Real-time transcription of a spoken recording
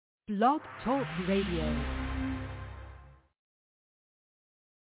Blog Talk Radio.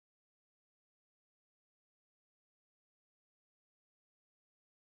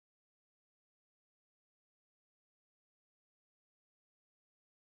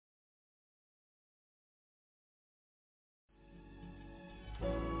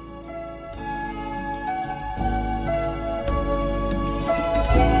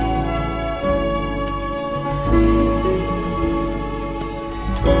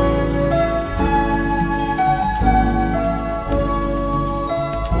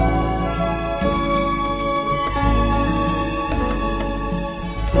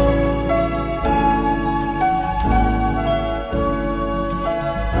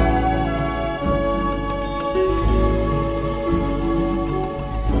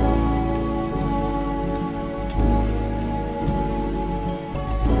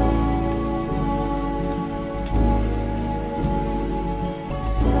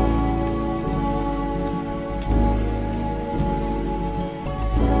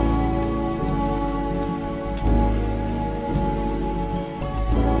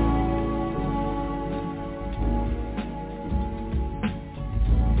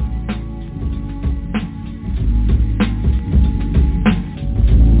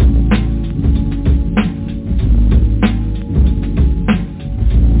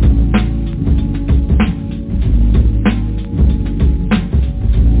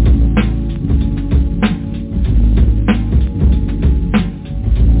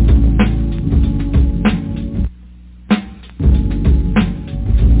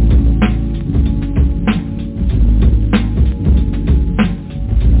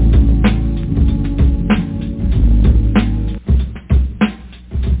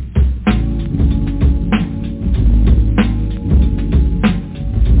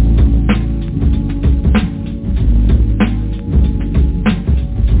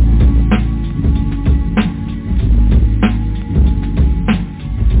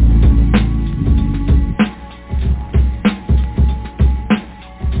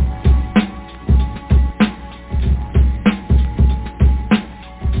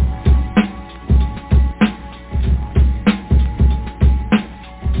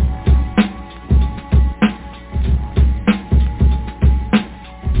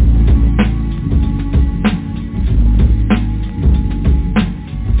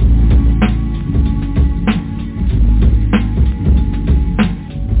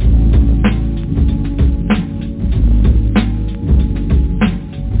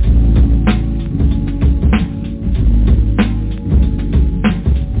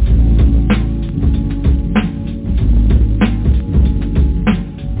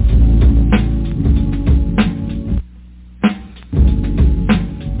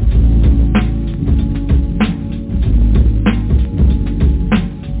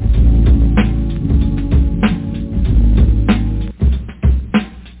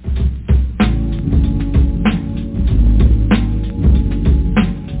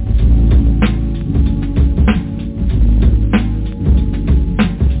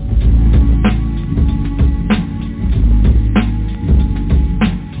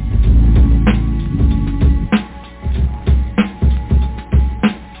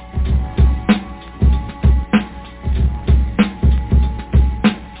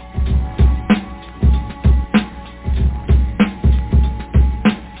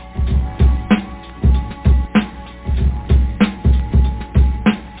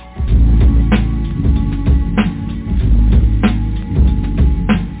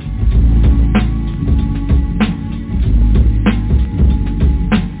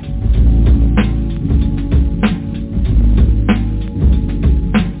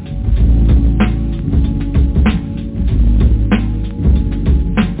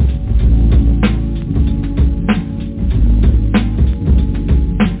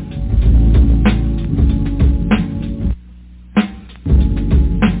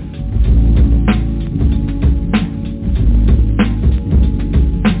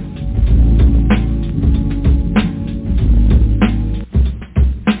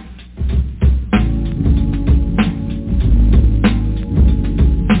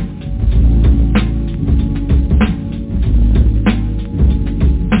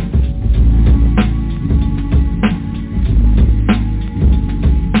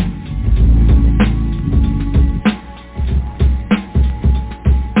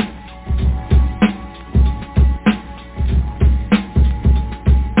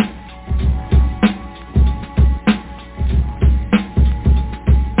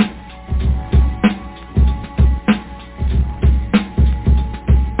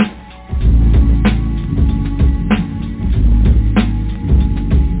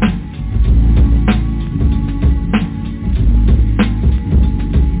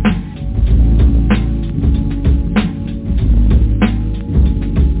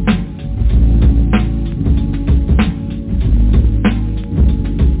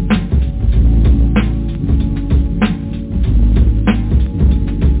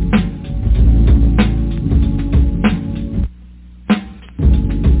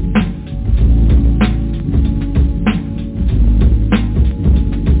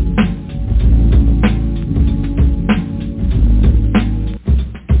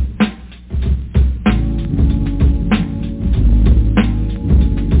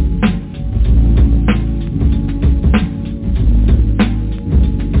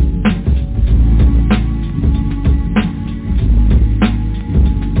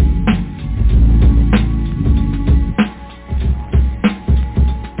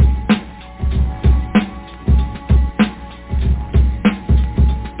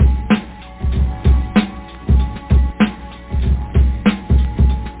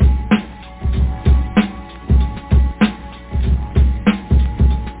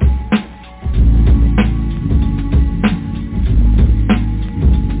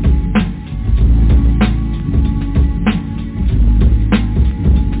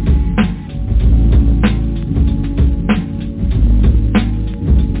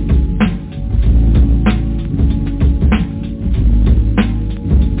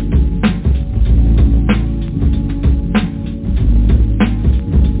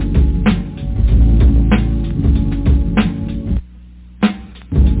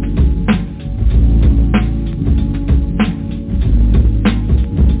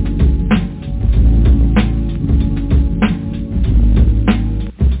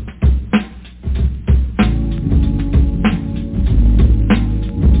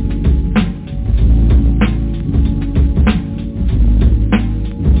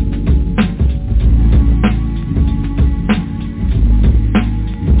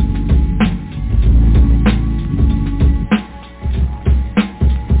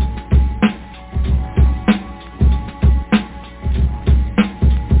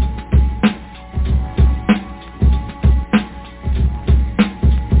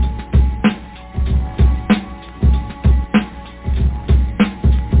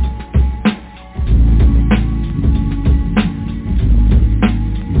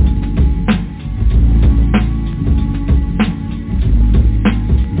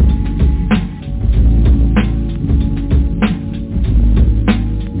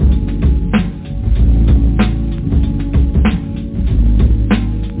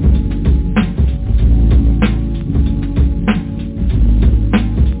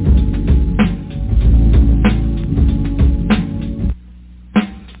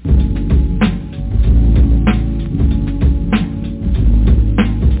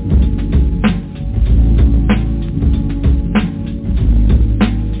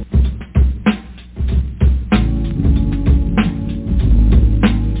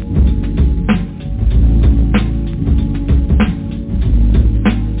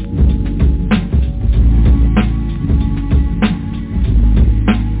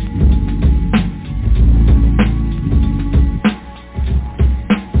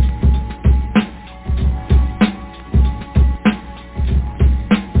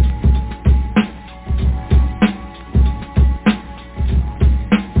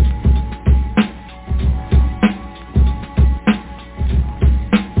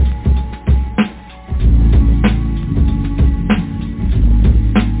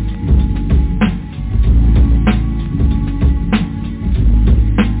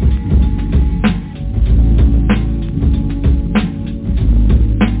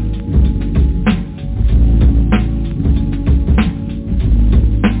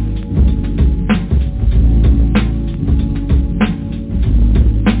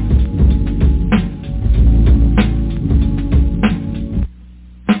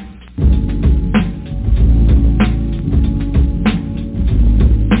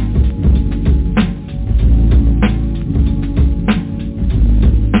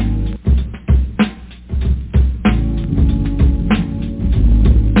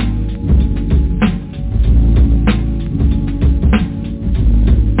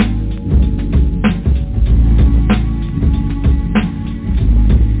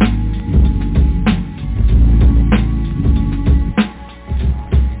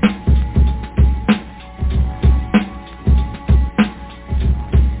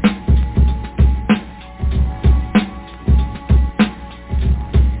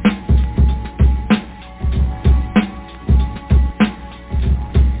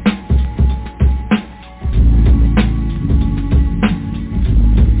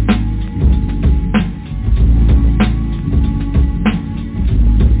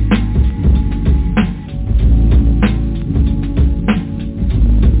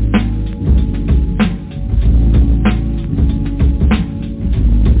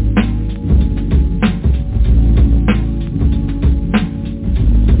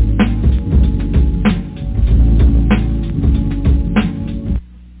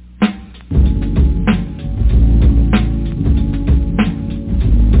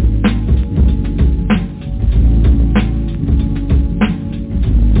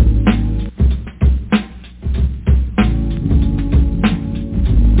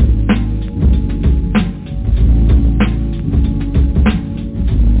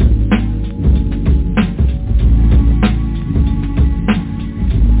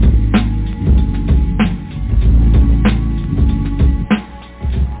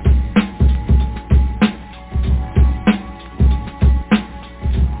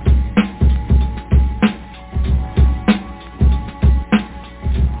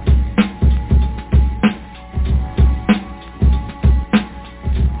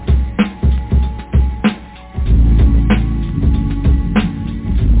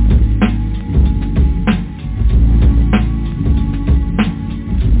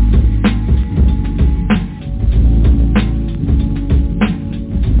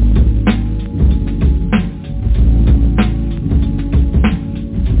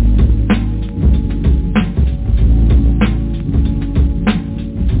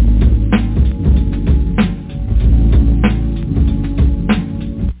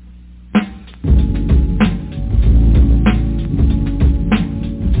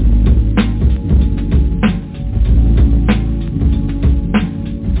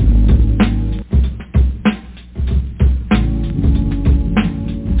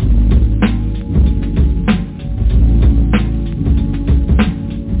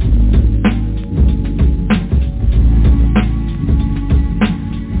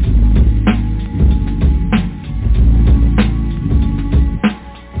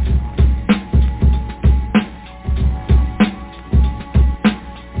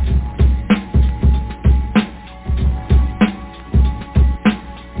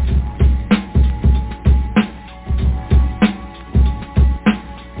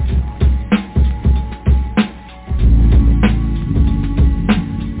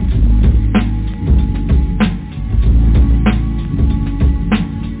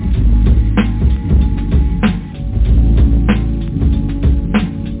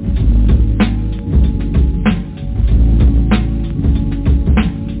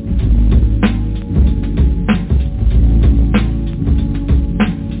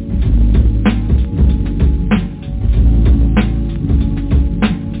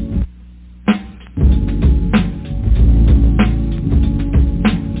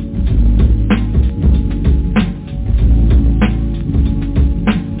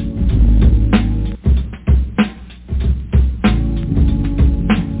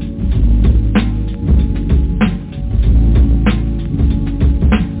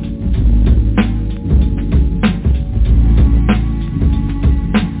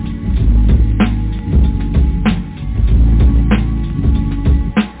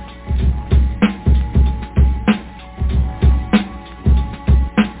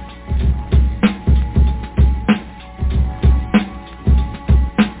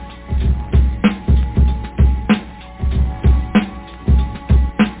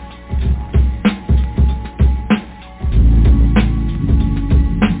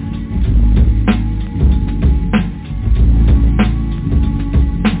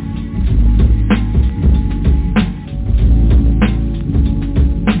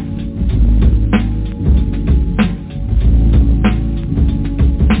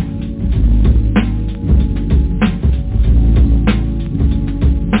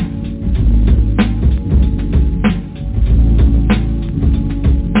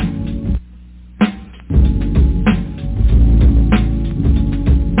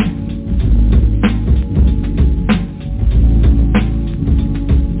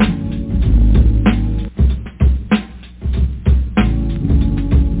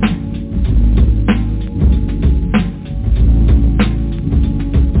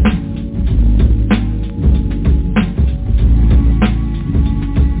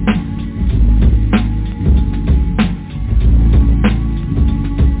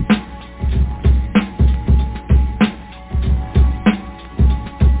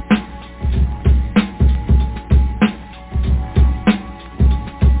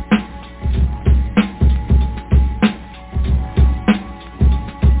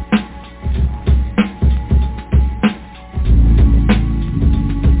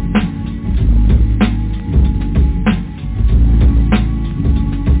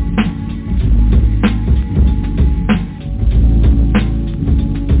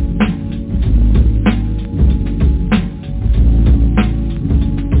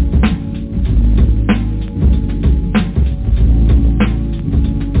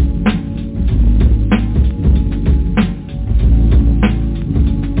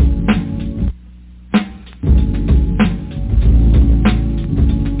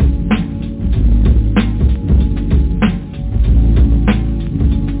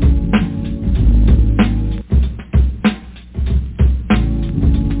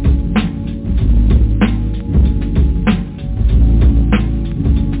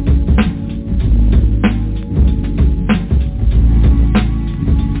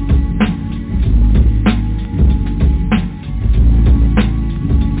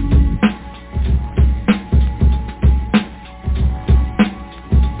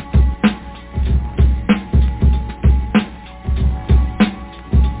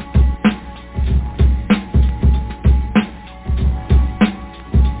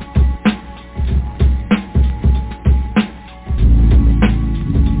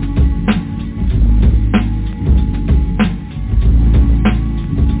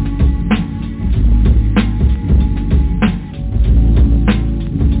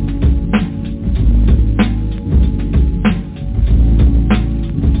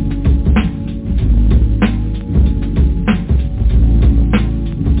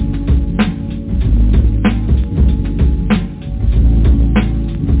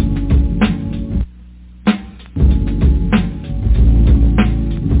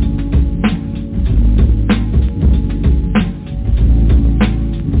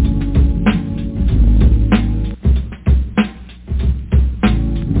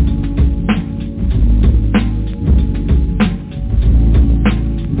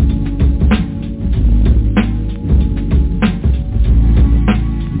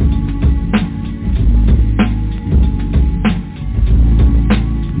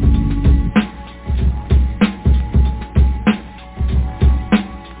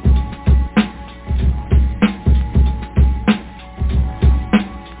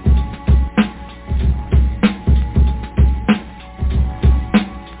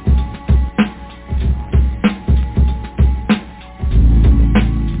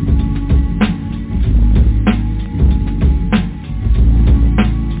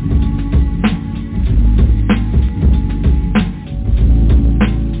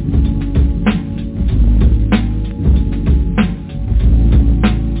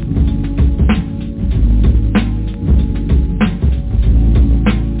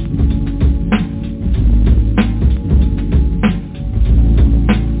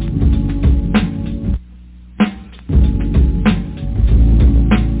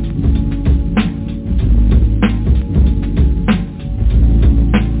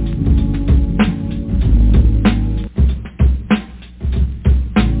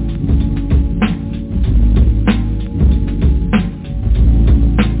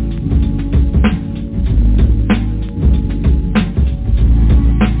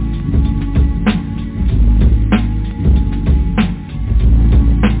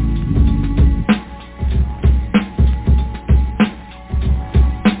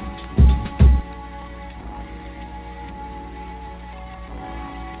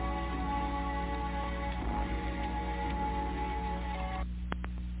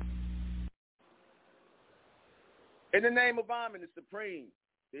 In the name of Amen, the Supreme,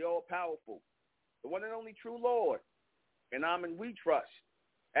 the All-Powerful, the one and only true Lord, and Amen we trust.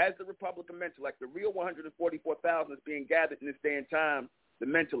 As the Republican Mentellect, the real 144,000 is being gathered in this day and time, the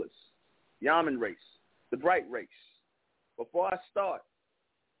mentalists, the Amen race, the bright race. Before I start,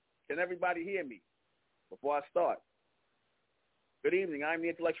 can everybody hear me? Before I start, good evening. I'm the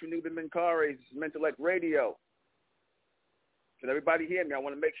intellectual Nuben MENKARAYZZ. This is MENTELLECT Radio. Can everybody hear me? I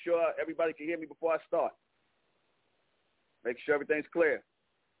want to make sure everybody can hear me before I start. Make sure everything's clear.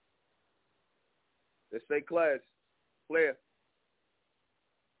 Let's say clear. Clear.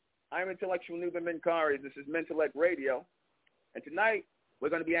 I'm intellectual Nuben MENKARAYZZ. This is MENTELLECT Radio. And tonight, we're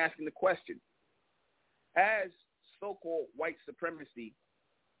going to be asking the question, has so-called white supremacy,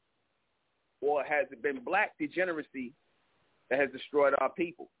 or has it been black degeneracy that has destroyed our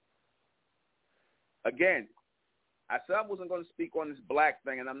people? Again, I said I wasn't going to speak on this black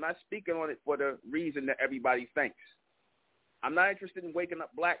thing, and I'm not speaking on it for the reason that everybody thinks. I'm not interested in waking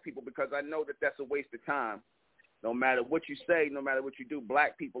up black people because I know that that's a waste of time. No matter what you say, no matter what you do,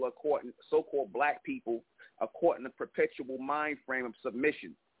 black people are caught in, so-called black people are caught in a perpetual mind frame of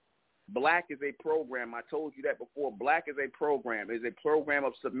submission. Black is a program. I told you that before. Black is a program. It is a program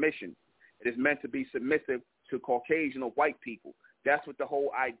of submission. It is meant to be submissive to Caucasian or white people. That's what the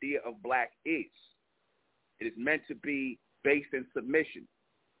whole idea of black is. It is meant to be based in submission.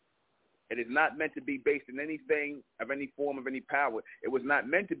 It is not meant to be based in anything of any form of any power. It was not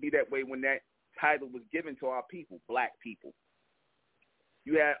meant to be that way when that title was given to our people, black people.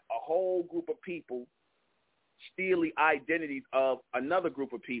 You had a whole group of people steal the identities of another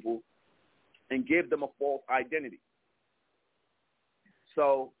group of people and give them a false identity.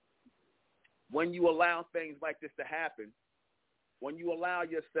 So when you allow things like this to happen, when you allow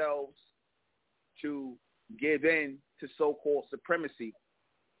yourselves to give in to so-called supremacy,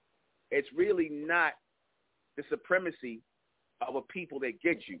 it's really not the supremacy of a people that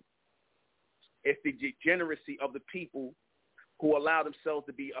get you. It's the degeneracy of the people who allow themselves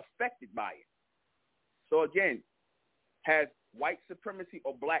to be affected by it. So again, has white supremacy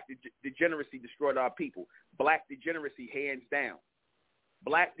or black degeneracy destroyed our people? Black degeneracy, hands down.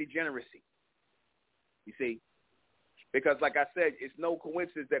 Black degeneracy. You see? Because like I said, it's no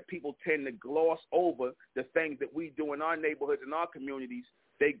coincidence that people tend to gloss over the things that we do in our neighborhoods and our communities.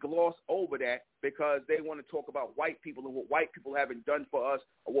 They gloss over that because they want to talk about white people and what white people haven't done for us,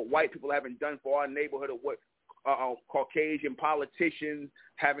 or what white people haven't done for our neighborhood, or what Caucasian politicians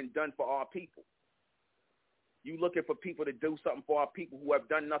haven't done for our people. You looking for people to do something for our people who have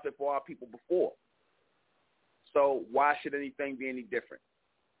done nothing for our people before. So why should anything be any different?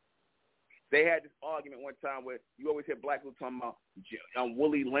 They had this argument one time where you always hear black people talking about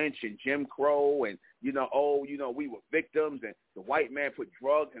Willie Lynch and Jim Crow and, we were victims and the white man put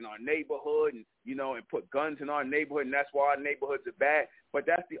drugs in our neighborhood and, and put guns in our neighborhood and that's why our neighborhoods are bad. But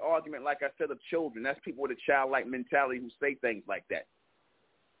that's the argument, like I said, of children. That's people with a childlike mentality who say things like that.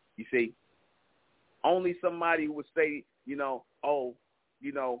 You see? Only somebody who would say, you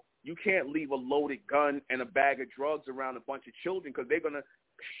can't leave a loaded gun and a bag of drugs around a bunch of children because they're going to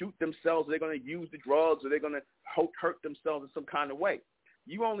shoot themselves, they're going to use the drugs, or they're going to hurt themselves in some kind of way.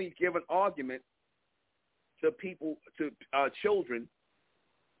 You only give an argument to people, to children,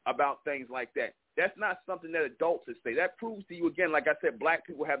 about things like that. That's not something that adults would say. That proves to you, again, like I said, black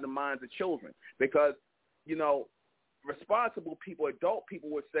people have the minds of children because, responsible people, adult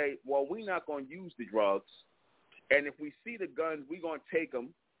people would say, well, we're not going to use the drugs, and if we see the guns, we're going to take them,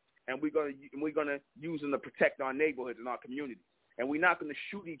 and we're going to use them to protect our neighborhoods and our communities. And we're not going to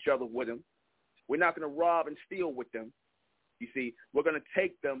shoot each other with them. We're not going to rob and steal with them. You see, we're going to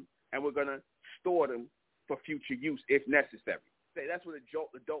take them and we're going to store them for future use if necessary. That's what adult,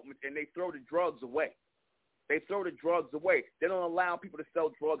 and they throw the drugs away. They throw the drugs away. They don't allow people to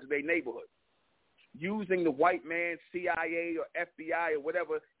sell drugs in their neighborhood. Using the white man, CIA or FBI or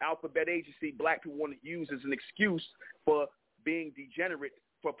whatever alphabet agency black people want to use as an excuse for being degenerate,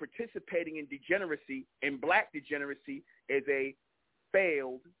 for participating in degeneracy, in black degeneracy, is a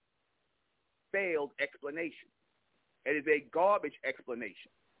failed explanation. It is a garbage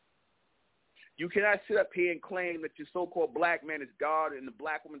explanation. You cannot sit up here and claim that your so-called black man is God and the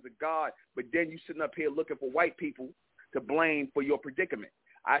black woman's a God, but then you sitting up here looking for white people to blame for your predicament.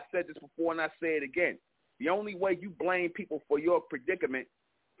 I said this before and I say it again. The only way you blame people for your predicament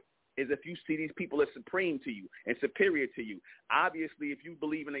is if you see these people as supreme to you and superior to you. Obviously, if you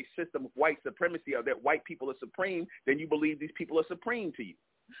believe in a system of white supremacy or that white people are supreme, then you believe these people are supreme to you.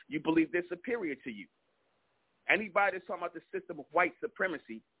 You believe they're superior to you. Anybody that's talking about the system of white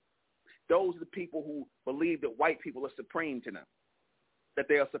supremacy, those are the people who believe that white people are supreme to them, that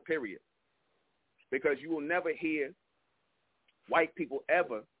they are superior. Because you will never hear white people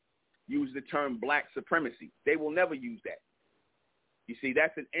ever use the term black supremacy. They will never use that. You see,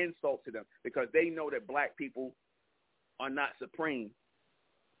 that's an insult to them because they know that black people are not supreme.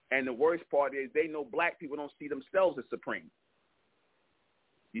 And the worst part is they know black people don't see themselves as supreme.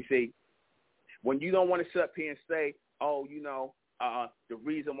 You see, when you don't want to sit up here and say, oh, you know, the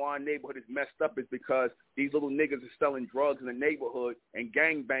reason why our neighborhood is messed up is because these little niggas are selling drugs in the neighborhood and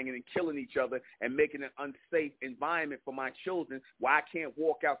gang banging and killing each other and making an unsafe environment for my children where I can't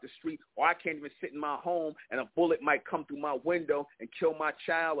walk out the street or I can't even sit in my home and a bullet might come through my window and kill my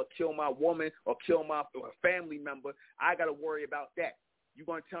child or kill my woman or kill my family member. I got to worry about that. You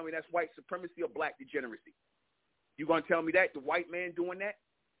going to tell me that's white supremacy or black degeneracy? You going to tell me that the white man doing that?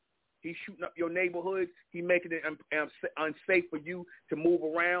 He's shooting up your neighborhoods. He making it unsafe for you to move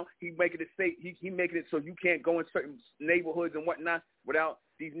around. He making it safe. He making it so you can't go in certain neighborhoods and whatnot without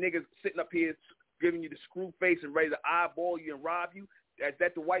these niggas sitting up here giving you the screw face and ready to eyeball you and rob you. Is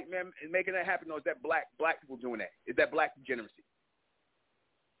that the white man making that happen, or is that black people doing that? Is that black degeneracy?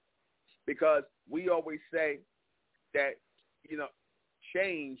 Because we always say that, you know,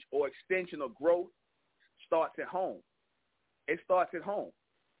 change or extension or growth starts at home. It starts at home.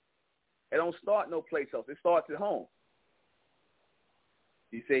 It don't start no place else. It starts at home.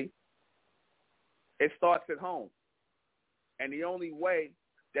 You see? It starts at home. And the only way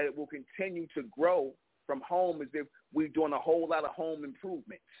that it will continue to grow from home is if we're doing a whole lot of home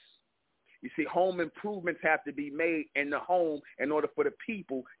improvements. You see, home improvements have to be made in the home in order for the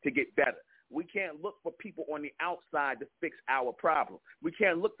people to get better. We can't look for people on the outside to fix our problem. We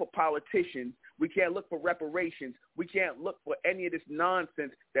can't look for politicians. We can't look for reparations. We can't look for any of this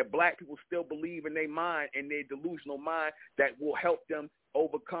nonsense that black people still believe in their mind, in their delusional mind, that will help them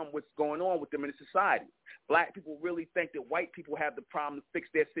overcome what's going on with them in society. Black people really think that white people have the problem to fix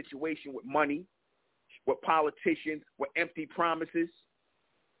their situation with money, with politicians, with empty promises.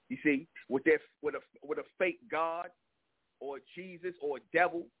 You see, with a fake God or Jesus or a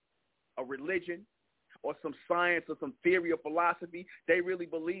devil, a religion, or some science or some theory or philosophy. They really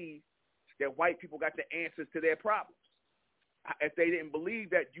believe that white people got the answers to their problems. If they didn't believe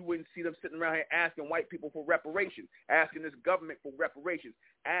that, you wouldn't see them sitting around here asking white people for reparations, asking this government for reparations,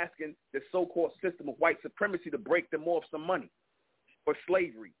 asking the so-called system of white supremacy to break them off some money for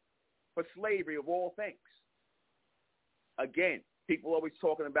slavery of all things. Again, people always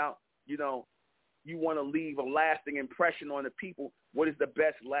talking about, you know, you want to leave a lasting impression on the people. What is the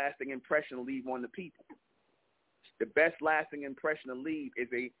best lasting impression to leave on the people? The best lasting impression to leave is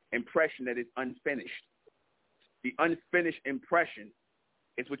an impression that is unfinished. The unfinished impression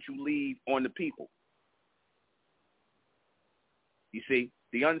is what you leave on the people. You see,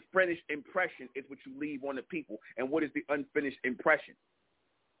 the unfinished impression is what you leave on the people. And what is the unfinished impression?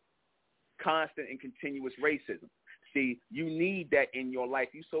 Constant and continuous racism. See, you need that in your life.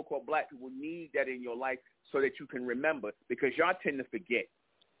 You so-called black people need that in your life so that you can remember, because y'all tend to forget.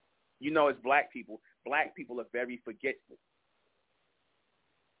 You know, as black people are very forgetful.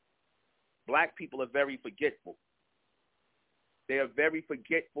 Black people are very forgetful. They are very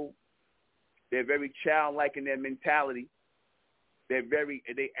forgetful. They're very childlike in their mentality. They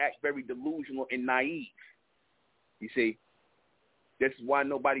act very delusional and naive. You see, this is why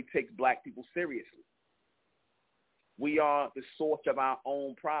nobody takes black people seriously. We are the source of our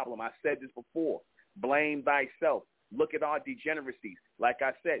own problem. I said this before. Blame thyself. Look at our degeneracies. Like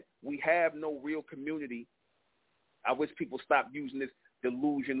I said, we have no real community. I wish people stop using this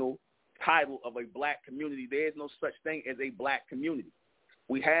delusional title of a black community. There is no such thing as a black community.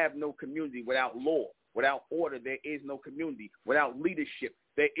 We have no community without law. Without order, there is no community. Without leadership,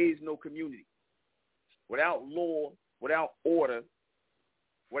 there is no community. Without law, without order,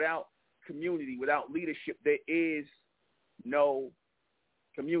 without community, without leadership, there is no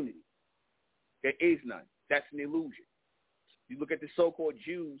community. There is none. That's an illusion. You look at the so-called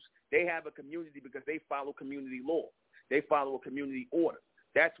Jews, they have a community because they follow community law. They follow a community order.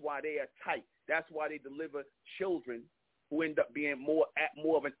 That's why they are tight. That's why they deliver children who end up being more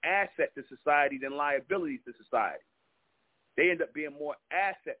of an asset to society than liabilities to society. They end up being more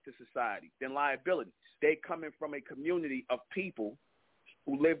asset to society than liability. They coming from a community of people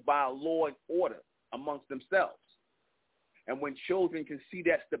who live by a law and order amongst themselves. And when children can see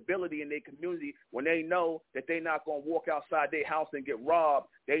that stability in their community, when they know that they're not going to walk outside their house and get robbed,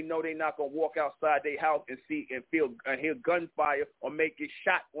 they know they're not going to walk outside their house and see and feel and hear gunfire or may get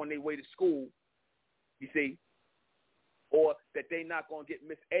shot on their way to school, you see, or that they're not going to get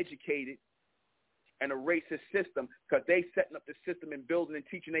miseducated in a racist system because they setting up the system and building and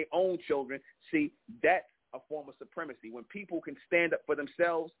teaching their own children. See, that's a form of supremacy. When people can stand up for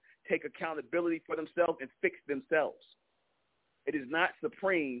themselves, take accountability for themselves, and fix themselves. It is not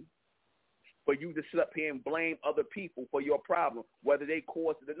supreme for you to sit up here and blame other people for your problem, whether they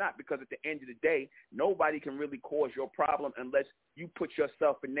caused it or not, because at the end of the day, nobody can really cause your problem unless you put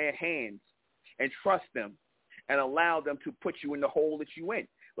yourself in their hands and trust them and allow them to put you in the hole that you in.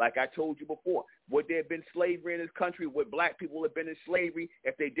 Like I told you before, would there have been slavery in this country? Would black people have been in slavery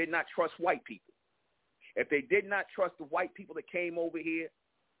if they did not trust white people? If they did not trust the white people that came over here,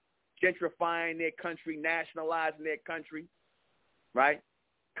 gentrifying their country, nationalizing their country, right?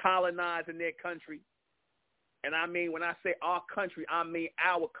 Colonizing their country. And I mean, when I say our country, I mean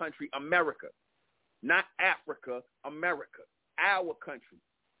our country, America. Not Africa, America. Our country.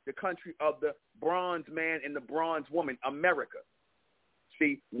 The country of the bronze man and the bronze woman, America.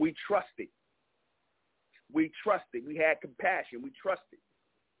 See, we trusted. We trusted. We had compassion. We trusted.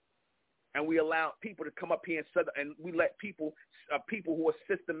 And we allowed people to come up here and we let people who are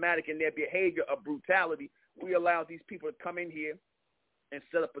systematic in their behavior of brutality, we allowed these people to come in here and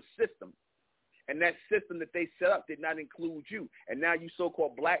set up a system. And that system that they set up did not include you. And now you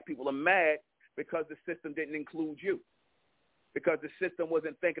so-called black people are mad because the system didn't include you. Because the system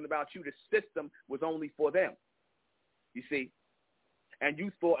wasn't thinking about you. The system was only for them. You see? And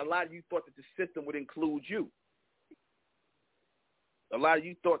a lot of you thought that the system would include you. A lot of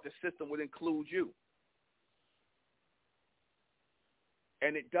you thought the system would include you.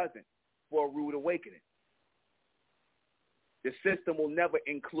 And it doesn't, for a rude awakening. The system will never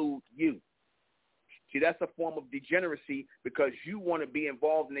include you. See, that's a form of degeneracy because you want to be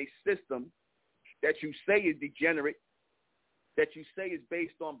involved in a system that you say is degenerate, that you say is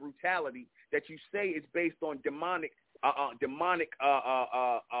based on brutality, that you say is based on demonic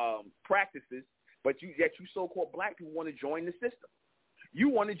practices, but yet you so-called black people want to join the system. You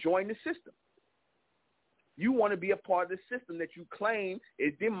want to join the system. You want to be a part of the system that you claim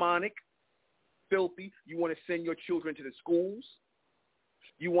is demonic, filthy. You want to send your children to the schools.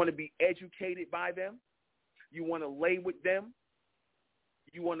 You want to be educated by them. You want to lay with them.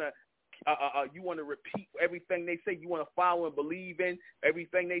 You want to repeat everything they say. You want to follow and believe in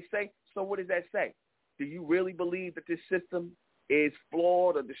everything they say. So what does that say? Do you really believe that this system is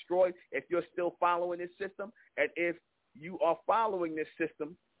flawed or destroyed if you're still following this system? And if you are following this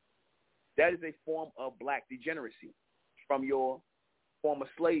system, that is a form of black degeneracy from your former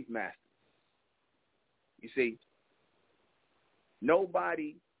slave master. You see,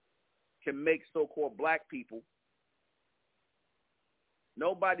 nobody can make so-called black people,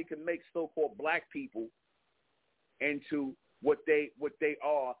 into what they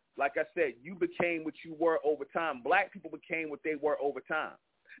are. Like I said, you became what you were over time. Black people became what they were over time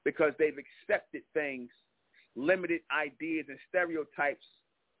because they've accepted things, limited ideas and stereotypes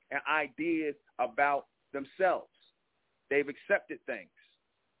and ideas about themselves. They've accepted things.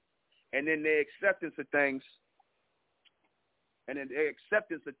 And then their acceptance of things,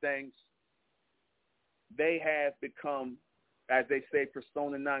 they have become, as they say,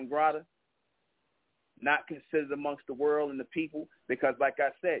 persona non grata, not considered amongst the world and the people, because like I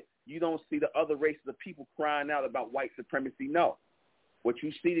said, you don't see the other races of people crying out about white supremacy. No. What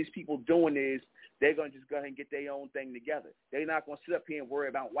you see these people doing is they're going to just go ahead and get their own thing together. They're not going to sit up here and worry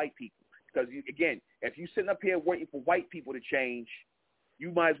about white people. Because, again, if you're sitting up here waiting for white people to change,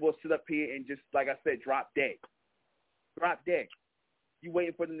 you might as well sit up here and just, like I said, drop dead. Drop dead. You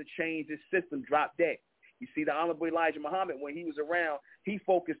waiting for them to change this system, drop dead. You see, the Honorable Elijah Muhammad, when he was around, he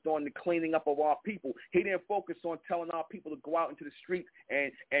focused on the cleaning up of our people. He didn't focus on telling our people to go out into the street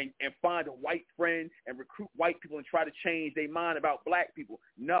and find a white friend and recruit white people and try to change their mind about black people.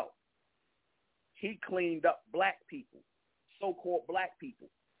 No. He cleaned up black people, so-called black people.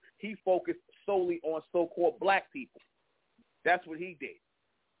 He focused solely on so-called black people. That's what he did.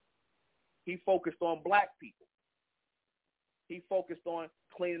 He focused on black people. He focused on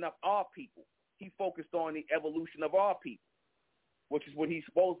cleaning up our people. He focused on the evolution of our people, which is what he's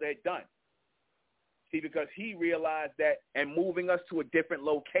supposed to have done. See, because he realized that, and moving us to a different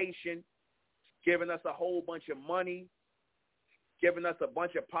location, giving us a whole bunch of money, giving us a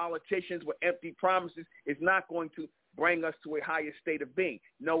bunch of politicians with empty promises is not going to bring us to a higher state of being.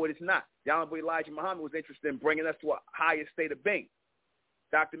 No, it is not. The Honorable Elijah Muhammad was interested in bringing us to a higher state of being.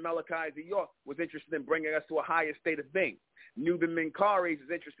 Dr. MENKARAYZZ was interested in bringing us to a higher state of being. NUBEN MENKARAYZZ is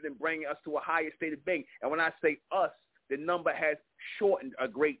interested in bringing us to a higher state of being. And when I say us, the number has shortened a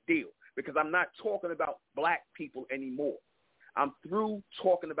great deal because I'm not talking about black people anymore. I'm through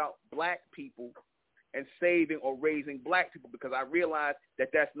talking about black people and saving or raising black people because I realize that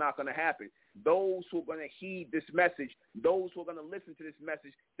that's not going to happen. Those who are going to heed this message, those who are going to listen to this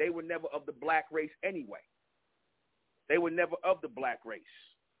message, they were never of the black race anyway. They were never of the black race.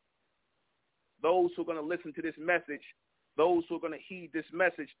 Those who are going to listen to this message those who are going to heed this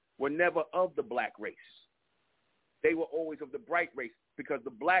message were never of the black race. They were always of the bright race, because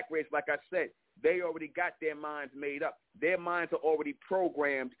the black race, like I said, they already got their minds made up. Their minds are already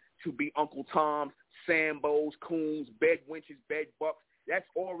programmed to be Uncle Toms, Sambos, Coons, bed winches, bed bucks. That's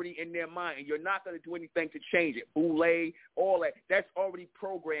already in their mind, and you're not going to do anything to change it. Boule, all that, that's already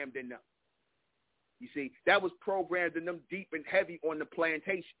programmed in them. You see, that was programmed in them deep and heavy on the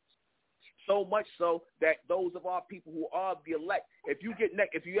plantations. So much so that those of our people who are the elect, if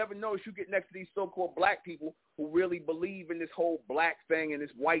you ever notice, you get next to these so-called black people who really believe in this whole black thing and this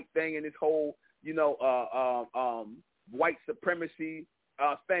white thing and this whole, white supremacy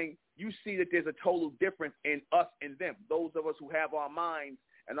thing, you see that there's a total difference in us and them. Those of us who have our minds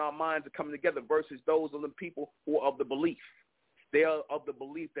and our minds are coming together versus those of the people who are of the belief. They are of the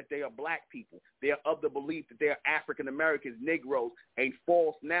belief that they are black people. They are of the belief that they are African Americans, Negroes, a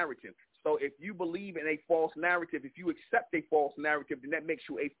false narrative. So if you believe in a false narrative, if you accept a false narrative, then that makes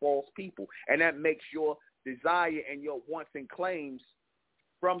you a false people. And that makes your desire and your wants and claims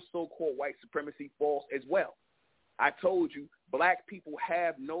from so-called white supremacy false as well. I told you, black people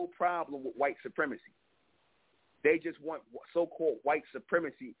have no problem with white supremacy. They just want so-called white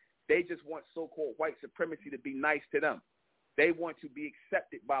supremacy. They just want so-called white supremacy to be nice to them. They want to be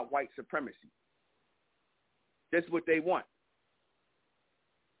accepted by white supremacy. That's what they want.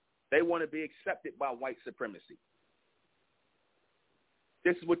 They want to be accepted by white supremacy.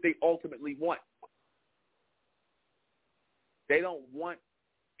 This is what they ultimately want. They don't want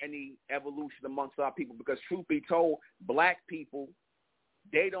any evolution amongst our people because, truth be told, black people,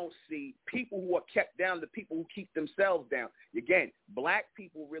 they don't see people who are kept down, the people who keep themselves down. Again, black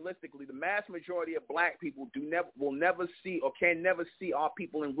people, realistically, the mass majority of black people will never see or can never see our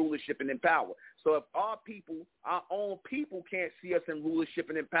people in rulership and in power. So if our people, our own people can't see us in rulership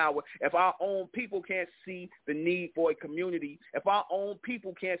and in power, if our own people can't see the need for a community, if our own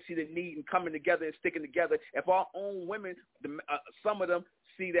people can't see the need in coming together and sticking together, if our own women, some of them,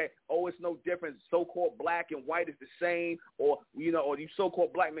 see that, oh, it's no difference, so-called black and white is the same, or these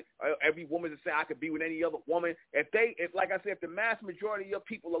so-called black men, every woman is the same, I could be with any other woman. If like I said, if the mass majority of your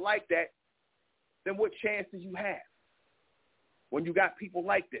people are like that, then what chance do you have when you got people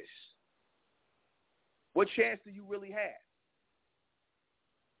like this? What chance do you really have?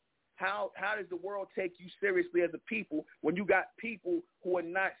 How does the world take you seriously as a people when you got people who are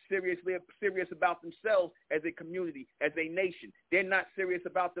not serious about themselves as a community, as a nation? They're not serious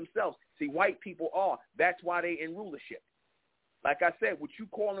about themselves. See, white people are. That's why they're in rulership. Like I said, what you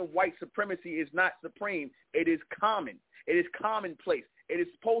calling white supremacy is not supreme. It is common. It is commonplace. It is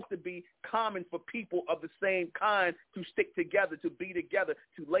supposed to be common for people of the same kind to stick together, to be together,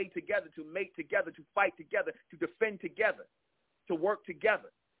 to lay together, to mate together, to fight together, to defend together, to work together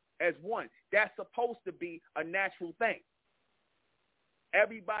as one. That's supposed to be a natural thing.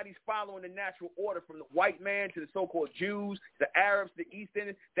 Everybody's following the natural order, from the white man to the so-called Jews, the Arabs, the East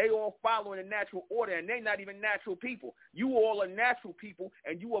Indians. They all following the natural order, and they're not even natural people. You all are natural people,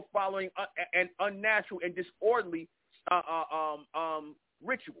 and you are following an unnatural and disorderly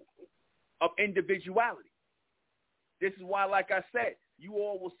ritual of individuality. This is why, like I said, you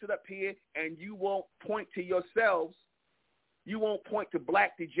all will sit up here and you won't point to yourselves. You won't point to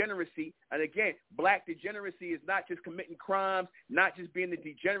black degeneracy. And again, black degeneracy is not just committing crimes, not just being a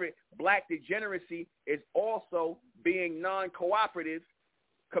degenerate. Black degeneracy is also being non-cooperative,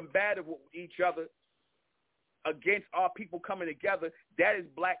 combative with each other against our people coming together. That is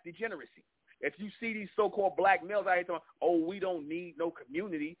black degeneracy. If you see these so-called black males out here talking, oh, we don't need no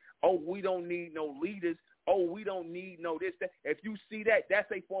community. Oh, we don't need no leaders. Oh, we don't need no this, that. If you see that,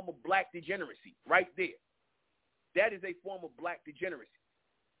 that's a form of black degeneracy right there. That is a form of black degeneracy.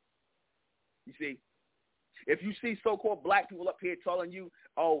 You see, if you see so-called black people up here telling you,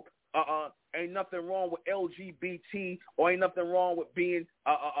 oh, ain't nothing wrong with LGBT, or ain't nothing wrong with being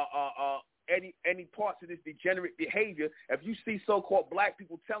any parts of this degenerate behavior, if you see so-called black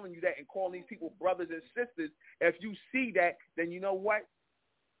people telling you that and calling these people brothers and sisters, if you see that, then you know what?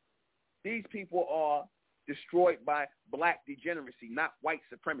 These people are destroyed by black degeneracy, not white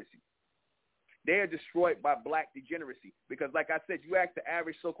supremacy. They are destroyed by black degeneracy because, like I said, you ask the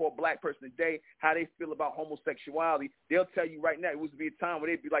average so-called black person today how they feel about homosexuality, they'll tell you right now it used to be a time where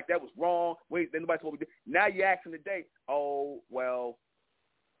they'd be like, that was wrong. Wait, nobody's supposed to do. Now you ask them today, oh, well,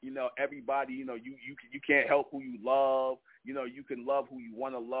 everybody, you can't help who you love. You can love who you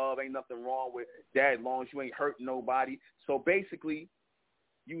want to love. Ain't nothing wrong with that as long as you ain't hurting nobody. So basically,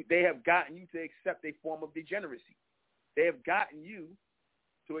 they have gotten you to accept a form of degeneracy. They have gotten you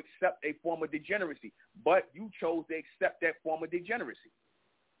to accept a form of degeneracy, but you chose to accept that form of degeneracy.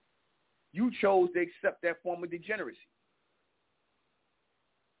 You chose to accept that form of degeneracy.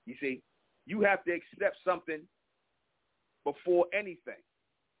 You see, you have to accept something before anything.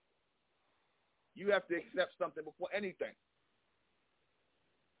 You have to accept something before anything.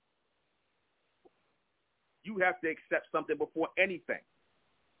 You have to accept something before anything.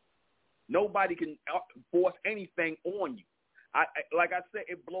 Nobody can force anything on you. Like I said,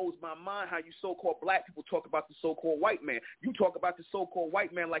 it blows my mind how you so-called black people talk about the so-called white man. You talk about the so-called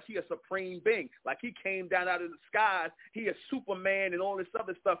white man like he a supreme being, like he came down out of the skies, he a Superman and all this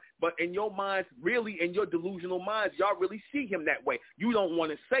other stuff. But in your minds, really, in your delusional minds, y'all really see him that way. You don't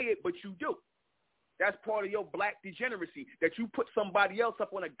want to say it, but you do. That's part of your black degeneracy, that you put somebody else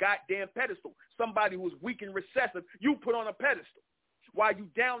up on a goddamn pedestal. Somebody who's weak and recessive, you put on a pedestal while you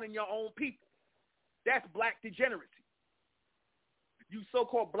down in your own people. That's black degeneracy. You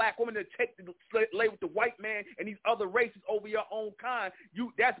so-called black women that take the lay with the white man and these other races over your own kind,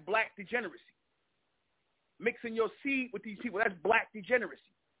 that's black degeneracy. Mixing your seed with these people, that's black degeneracy.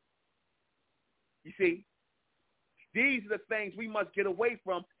 You see? These are the things we must get away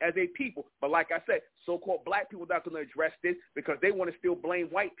from as a people. But like I said, so-called black people are not going to address this because they want to still blame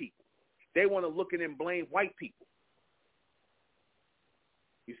white people. They want to look at and blame white people.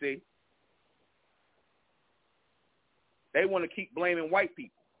 You see? They want to keep blaming white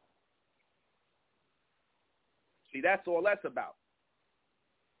people. See, that's all that's about.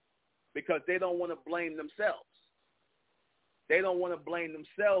 Because they don't want to blame themselves. They don't want to blame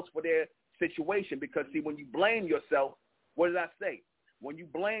themselves for their situation because, see, when you blame yourself, what did I say? When you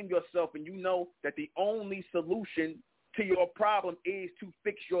blame yourself and you know that the only solution to your problem is to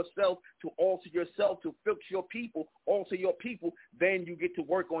fix yourself, to alter yourself, to fix your people, alter your people, then you get to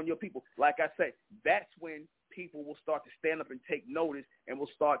work on your people. Like I said, that's when people will start to stand up and take notice and will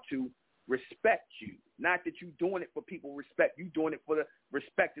start to respect you. Not that you're doing it for people respect. You're doing it for the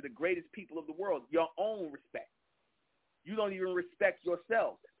respect of the greatest people of the world, your own respect. You don't even respect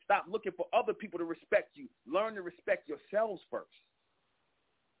yourself. Stop looking for other people to respect you. Learn to respect yourselves first.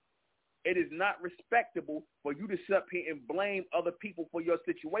 It is not respectable for you to sit up here and blame other people for your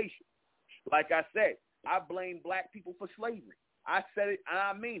situation. Like I said, I blame black people for slavery. I said it and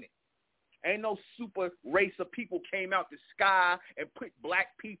I mean it. Ain't no super race of people came out the sky and put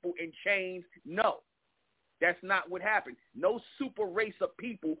black people in chains. No, that's not what happened. No super race of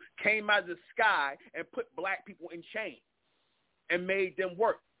people came out of the sky and put black people in chains and made them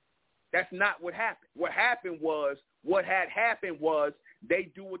work. That's not what happened. What had happened was they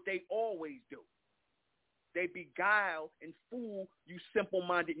do what they always do. They beguile and fool you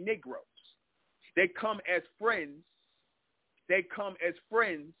simple-minded Negroes. They come as friends. They come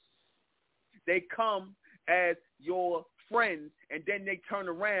as your friends, and then they turn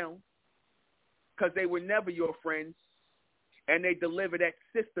around because they were never your friends, and they deliver that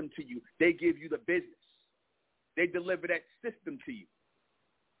system to you. They give you the business. They deliver that system to you.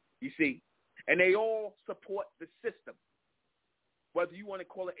 You see? And they all support the system. Whether you want to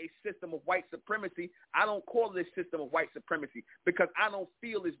call it a system of white supremacy, I don't call it a system of white supremacy because I don't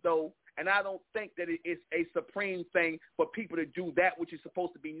feel as though, and I don't think that it is a supreme thing for people to do that which is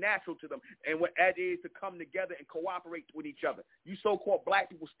supposed to be natural to them, and what that is to come together and cooperate with each other. You so-called black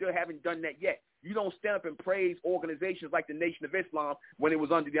people still haven't done that yet. You don't stand up and praise organizations like the Nation of Islam when it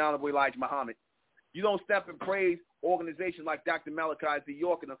was under the Honorable Elijah Muhammad. You don't step and praise organizations like Dr. Malachi Z.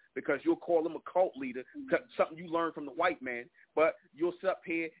 York and them because you'll call them a cult leader, something you learned from the white man. But you'll sit up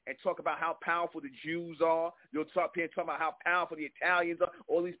here and talk about how powerful the Jews are. You'll sit up here and talk about how powerful the Italians are.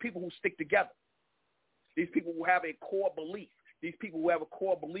 All these people who stick together. These people who have a core belief. These people who have a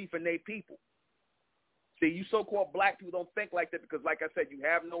core belief in their people. See, you so-called black people don't think like that because, like I said, you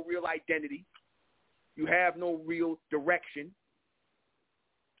have no real identity. You have no real direction.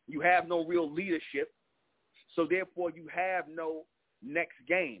 You have no real leadership, so therefore you have no next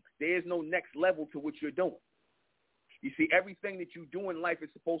game. There is no next level to what you're doing. You see, everything that you do in life is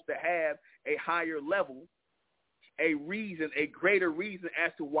supposed to have a higher level, a reason, a greater reason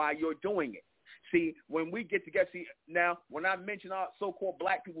as to why you're doing it. See, when we get together, now, when I mention our so-called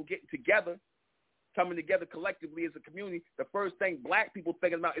black people getting together, coming together collectively as a community, the first thing black people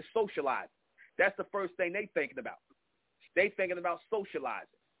thinking about is socializing. That's the first thing they thinking about. They thinking about socializing.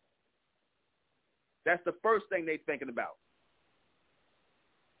 That's the first thing they're thinking about.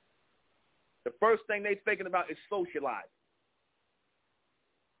 The first thing they're thinking about is socializing.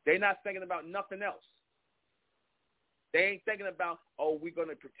 They're not thinking about nothing else. They ain't thinking about, oh, we're going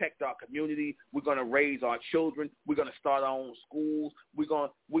to protect our community. We're going to raise our children. We're going to start our own schools. We're going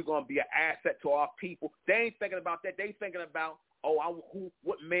to be an asset to our people. They ain't thinking about that. They thinking about,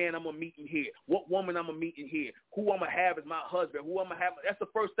 what man I'm going to meet in here, what woman I'm going to meet in here, who I'm going to have as my husband, who I'm going to have. That's the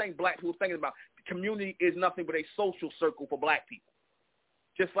first thing black people are thinking about. The community is nothing but a social circle for black people.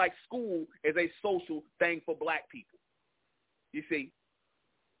 Just like school is a social thing for black people. You see?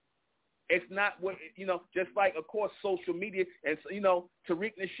 It's not what, just like, of course, social media. And,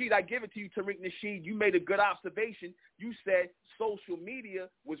 Tariq Nasheed, I give it to you, Tariq Nasheed. You made a good observation. You said social media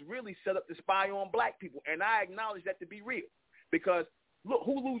was really set up to spy on black people. And I acknowledge that to be real. Because, look,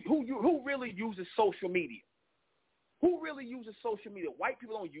 who really uses social media? Who really uses social media? White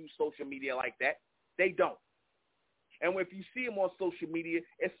people don't use social media like that. They don't. And if you see them on social media,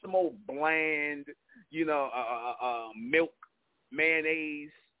 it's some old bland, milk,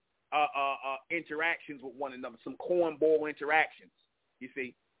 mayonnaise, interactions with one another, some cornball interactions, you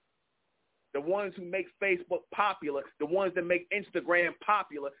see. The ones who make Facebook popular, the ones that make Instagram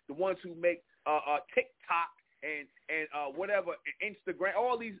popular, the ones who make TikTok and whatever, Instagram,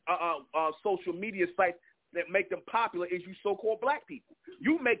 all these social media sites that make them popular is you so-called black people.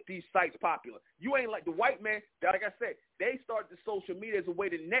 You make these sites popular. You ain't like the white man. Like I said, they started the social media as a way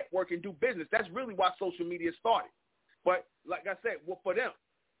to network and do business. That's really why social media started. But like I said, for them.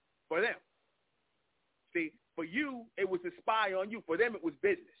 See, for you, it was to spy on you. For them, it was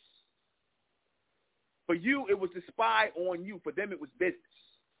business. For you, it was to spy on you. For them, it was business.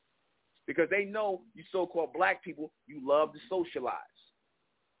 Because they know you so-called black people, you love to socialize.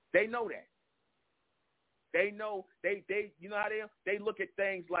 They know that. They know they you know how they look at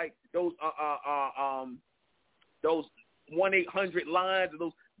things like those 1-800 lines and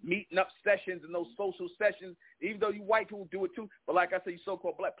those meeting up sessions and those social sessions, even though you white people do it too. But like I said, you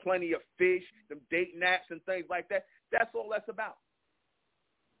so-called black, plenty of fish, them dating apps and things like that. That's all that's about.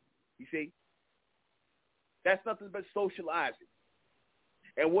 You see? That's nothing but socializing.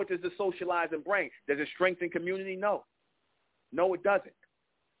 And what does the socializing bring? Does it strengthen community? No. No, it doesn't.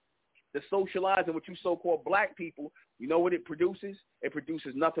 The socializing with you so-called black people, you know what it produces? It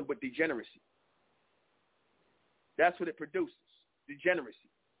produces nothing but degeneracy. That's what it produces, degeneracy.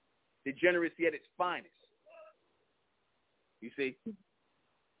 Degeneracy at its finest. You see?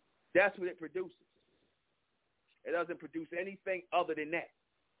 That's what it produces. It doesn't produce anything other than that.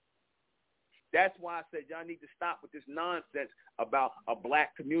 That's why I said y'all need to stop with this nonsense about a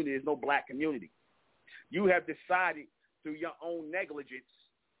black community. There's no black community. You have decided through your own negligence,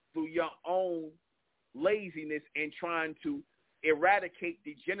 through your own laziness in trying to eradicate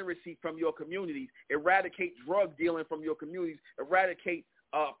degeneracy from your communities, eradicate drug dealing from your communities, eradicate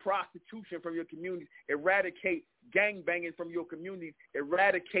prostitution from your communities, eradicate gangbanging from your communities,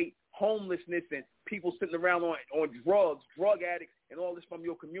 eradicate homelessness and people sitting around on drugs, drug addicts, and all this from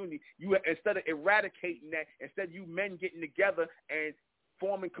your community. You, instead of eradicating that, instead of you men getting together and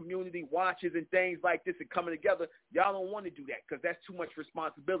forming community watches and things like this and coming together, y'all don't want to do that because that's too much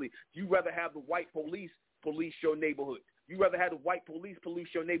responsibility. You rather have the white police police your neighborhood. You rather have the white police police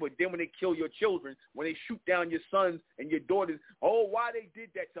your neighborhood. Then when they kill your children, when they shoot down your sons and your daughters, oh, why they did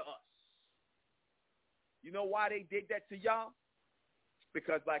that to us? You know why they did that to y'all?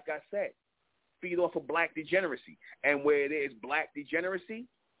 Because, like I said, feed off of black degeneracy. And where there is black degeneracy,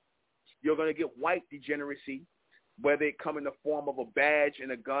 you're going to get white degeneracy, whether it come in the form of a badge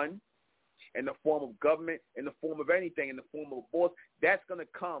and a gun, in the form of government, in the form of anything, in the form of a force. That's going to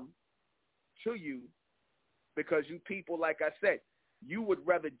come to you because you people, like I said, you would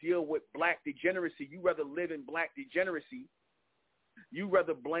rather deal with black degeneracy. You rather live in black degeneracy. You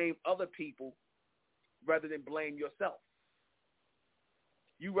rather blame other people rather than blame yourself.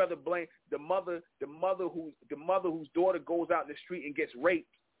 You rather blame the mother whose daughter goes out in the street and gets raped,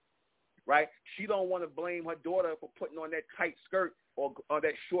 right? She don't want to blame her daughter for putting on that tight skirt or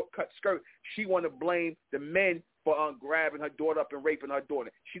that short-cut skirt. She want to blame the men for grabbing her daughter up and raping her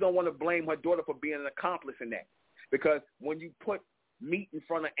daughter. She don't want to blame her daughter for being an accomplice in that. Because when you put meat in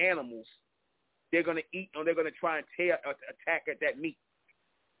front of animals, they're going to eat or they're going to try and attack at that meat.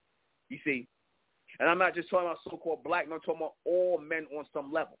 You see? And I'm not just talking about so-called black, I'm talking about all men on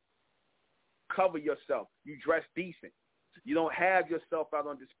some level. Cover yourself. You dress decent. You don't have yourself out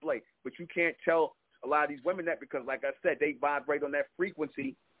on display. But you can't tell a lot of these women that because, like I said, they vibrate on that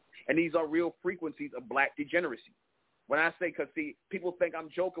frequency, and these are real frequencies of black degeneracy. When I say, because, see, people think I'm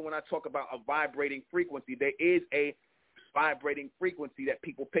joking when I talk about a vibrating frequency. There is a vibrating frequency that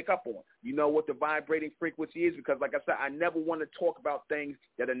people pick up on. You know what the vibrating frequency is? Because, like I said, I never want to talk about things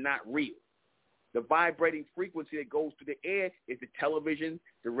that are not real. The vibrating frequency that goes through the air is the television,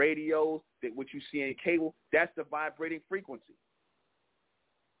 the radios, what you see in cable. That's the vibrating frequency.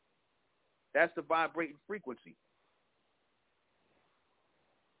 That's the vibrating frequency.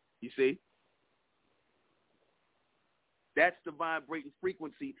 You see? That's the vibrating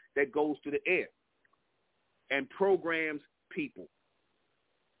frequency that goes through the air and programs people.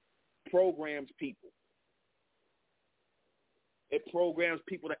 Programs people. It programs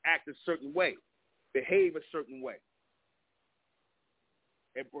people to act a certain way, behave a certain way.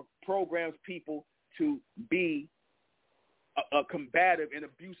 It programs people to be combative and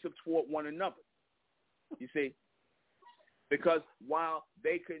abusive toward one another. You see, because while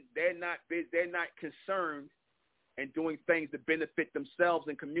they're not concerned and doing things to benefit themselves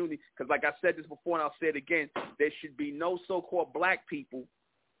and community. Because like I said this before, and I'll say it again, there should be no so-called black people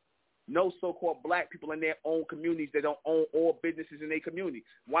in their own communities that don't own all businesses in their community.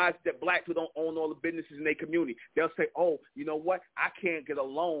 Why is it that black people don't own all the businesses in their community? They'll say, oh, you know what? I can't get a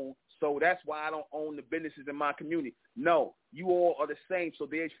loan, so that's why I don't own the businesses in my community. No, you all are the same, so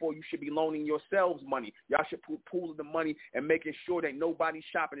therefore you should be loaning yourselves money. Y'all should pool the money and making sure that nobody's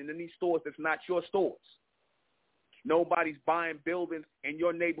shopping in any stores that's not your stores. Nobody's buying buildings in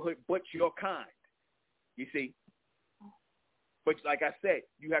your neighborhood but your kind. You see? But like I said,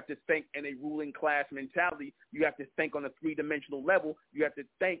 you have to think in a ruling class mentality. You have to think on a three-dimensional level. You have to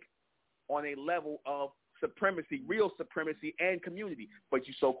think on a level of supremacy, real supremacy, and community. But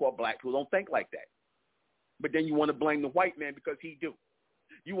you so-called black people don't think like that. But then you want to blame the white man because he do.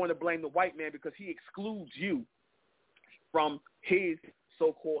 You want to blame the white man because he excludes you from his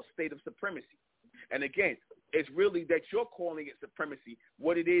so-called state of supremacy. And again, it's really that you're calling it supremacy.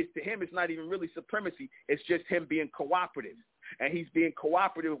 What it is to him, it's not even really supremacy. It's just him being cooperative. And he's being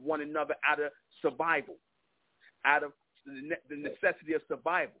cooperative with one another out of survival, out of the necessity of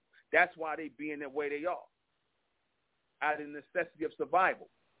survival. That's why they being the way they are, out of the necessity of survival.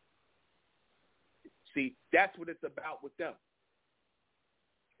 See, that's what it's about with them.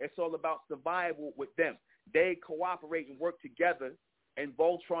 It's all about survival with them. They cooperate and work together and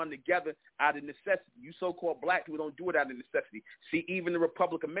Voltron together out of necessity. You so-called black people don't do it out of necessity. See, even the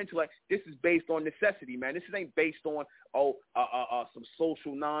Republic of MENTELLECT, this is based on necessity, man. This ain't based on some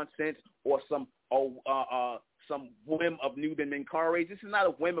social nonsense or some whim of NUBEN MENKARAYZZ. This is not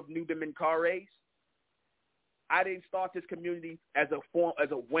a whim of NUBEN MENKARAYZZ. I didn't start this community as a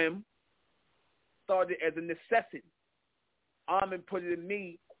whim. Started as a necessity. Amen put it in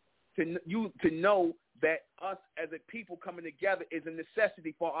me to know that us as a people coming together is a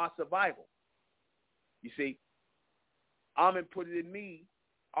necessity for our survival. You see, Amen put it in me,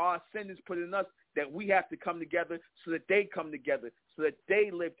 our ascendants put it in us, that we have to come together so that they come together, so that they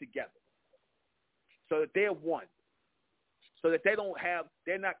live together, so that they're one, so that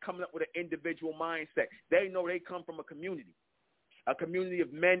they're not coming up with an individual mindset. They know they come from a community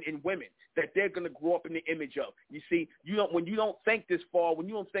of men and women that they're going to grow up in the image of. You see, when you don't think this far, when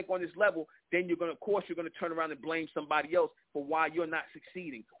you don't think on this level, then you're going to turn around and blame somebody else for why you're not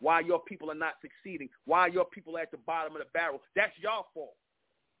succeeding, why your people are not succeeding, why your people are at the bottom of the barrel. That's your fault.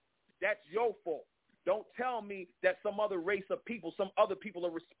 That's your fault. Don't tell me that some other race of people, some other people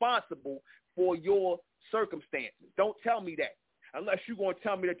are responsible for your circumstances. Don't tell me that. Unless you're going to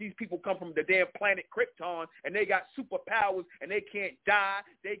tell me that these people come from the damn planet Krypton and they got superpowers and they can't die,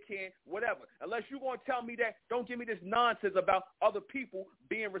 they can't whatever. Unless you're going to tell me that, don't give me this nonsense about other people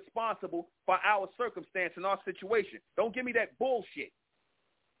being responsible for our circumstance and our situation. Don't give me that bullshit.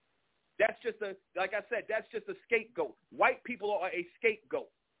 That's just like I said, that's just a scapegoat. White people are a scapegoat.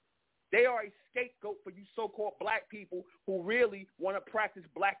 They are a scapegoat for you so-called black people who really want to practice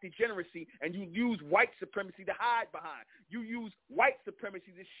black degeneracy, and you use white supremacy to hide behind. You use white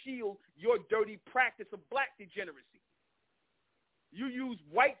supremacy to shield your dirty practice of black degeneracy. You use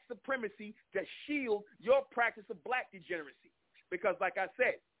white supremacy to shield your practice of black degeneracy. Because like I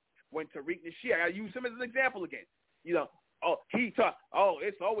said, when Tariq Nasheed, I use him as an example again, it's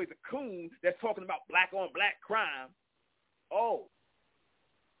always a coon that's talking about black on black crime.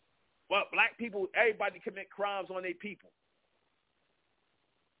 Well, black people, everybody commit crimes on their people.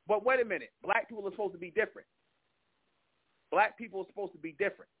 But wait a minute. Black people are supposed to be different. Black people are supposed to be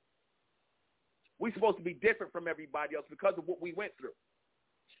different. We're supposed to be different from everybody else because of what we went through.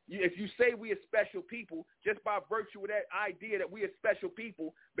 If you say we are special people, just by virtue of that idea that we are special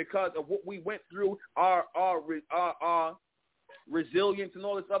people because of what we went through, our resilience and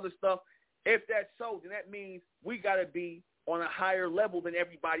all this other stuff, if that's so, then that means we got to be on a higher level than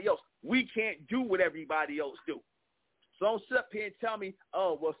everybody else. We can't do what everybody else do. So don't sit up here and tell me,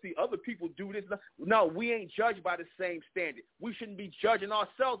 other people do this. No, we ain't judged by the same standard. We shouldn't be judging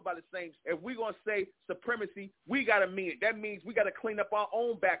ourselves by the same. If we're going to say supremacy, we got to mean it. That means we got to clean up our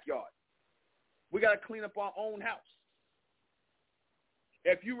own backyard. We got to clean up our own house.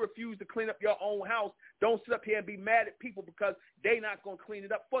 If you refuse to clean up your own house, don't sit up here and be mad at people because they're not going to clean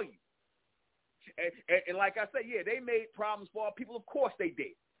it up for you. And like I said, yeah, they made problems for our people. Of course they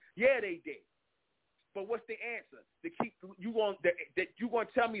did. Yeah, they did. But what's the answer? You going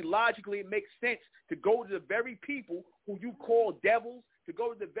to tell me logically it makes sense to go to the very people who you call devils, to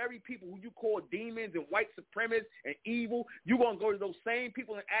go to the very people who you call demons and white supremacists and evil. You going to go to those same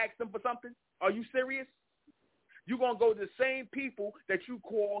people and ask them for something? Are you serious? You're going to go to the same people that you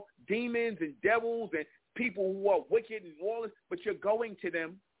call demons and devils and people who are wicked and all this, but you're going to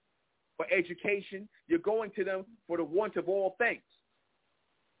them for education. You're going to them for the want of all things.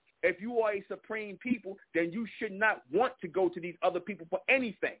 If you are a supreme people, then you should not want to go to these other people for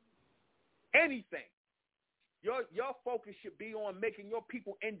anything. Anything. Your focus should be on making your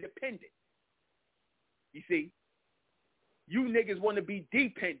people independent. You see, you niggas want to be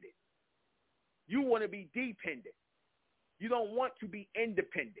dependent. You want to be dependent. You don't want to be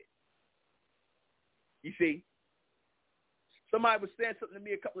independent. You see, somebody was saying something to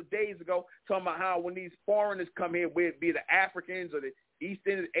me a couple of days ago, talking about how when these foreigners come here, whether it be the Africans or the East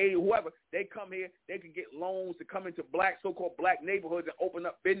Indians, whoever, they come here, they can get loans to come into so-called black neighborhoods and open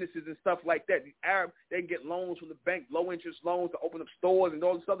up businesses and stuff like that. The Arabs, they can get loans from the bank, low-interest loans to open up stores and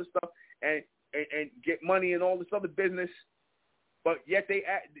all this other stuff and get money and all this other business. But yet they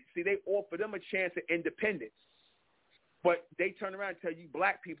offer them a chance at independence. But they turn around and tell you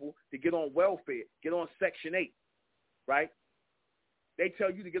black people to get on welfare, get on Section 8, right? They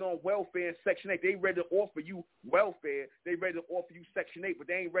tell you to get on welfare in Section 8. They ready to offer you welfare. They ready to offer you Section 8, but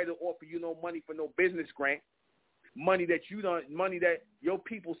they ain't ready to offer you no money for no business grant, money that your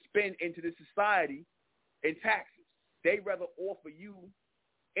people spend into the society in taxes. They rather offer you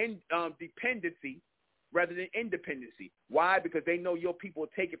dependency rather than independency. Why? Because they know your people will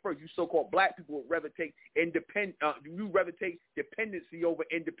take it first. You so-called black people would rather take dependency over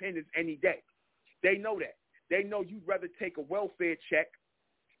independence any day. They know that. They know you'd rather take a welfare check.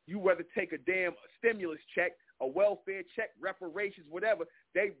 You'd rather take a damn stimulus check, a welfare check, reparations, whatever,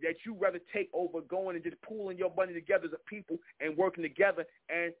 that you'd rather take over going and just pooling your money together as a people and working together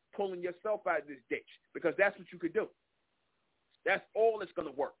and pulling yourself out of this ditch, because that's what you could do. That's all that's going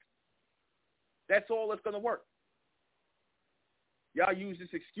to work. That's all that's going to work. Y'all use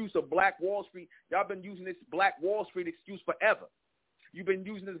this excuse of Black Wall Street. Y'all been using this Black Wall Street excuse forever. You've been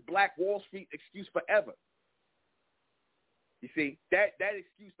using this Black Wall Street excuse forever. You see, that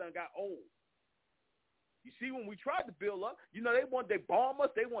excuse done got old. You see, when we tried to build up, they bomb us,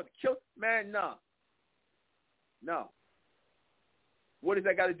 they want to kill. Man, no. What does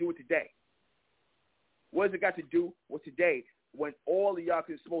that got to do with today? What does it got to do with today when all of y'all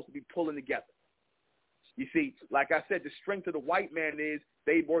is supposed to be pulling together? You see, like I said, the strength of the white man is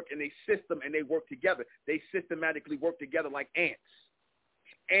they work in a system and they work together. They systematically work together like ants.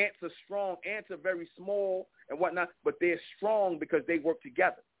 Ants are strong. Ants are very small and whatnot, but they're strong because they work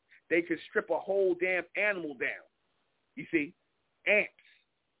together. They can strip a whole damn animal down. You see, ants.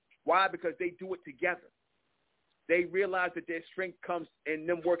 Why? Because they do it together. They realize that their strength comes in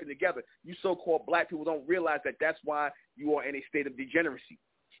them working together. You so-called black people don't realize that. That's why you are in a state of degeneracy.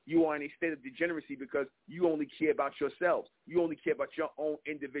 You are in a state of degeneracy because you only care about yourselves. You only care about your own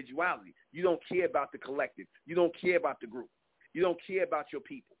individuality. You don't care about the collective. You don't care about the group. You don't care about your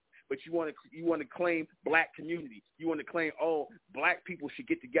people. But you want to claim black community. You want to claim, black people should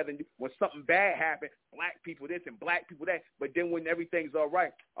get together. And when something bad happens, black people this and black people that. But then when everything's all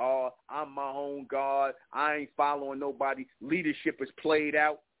right, I'm my own God. I ain't following nobody. Leadership is played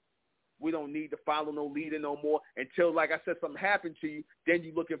out. We don't need to follow no leader no more until, like I said, something happened to you. Then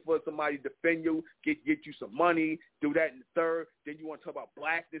you're looking for somebody to defend you, get you some money, do that in the third. Then you want to talk about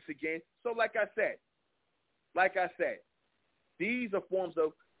blackness again. So like I said, these are forms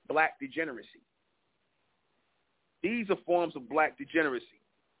of black degeneracy. These are forms of black degeneracy.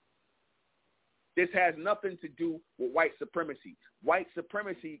 This has nothing to do with white supremacy. White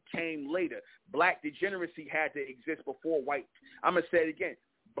supremacy came later. Black degeneracy had to exist before white. I'm going to say it again.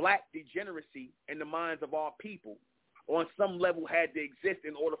 Black degeneracy in the minds of our people on some level had to exist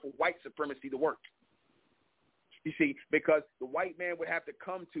in order for white supremacy to work. You see, because the white man would have to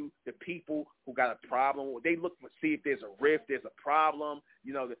come to the people who got a problem. They look for see if there's a rift, there's a problem.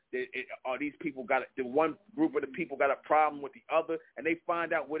 Are these people the one group of the people got a problem with the other, and they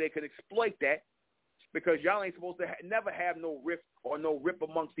find out where they can exploit that, because y'all ain't supposed to never have no rift or no rip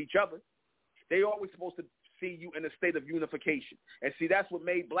amongst each other. They always supposed to see you in a state of unification. And see, that's what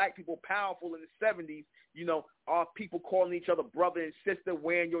made black people powerful in the 70s. Our people calling each other brother and sister,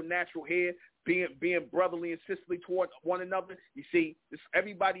 wearing your natural hair, being brotherly and sisterly toward one another. You see,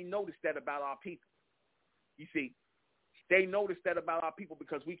 everybody noticed that about our people. You see, they noticed that about our people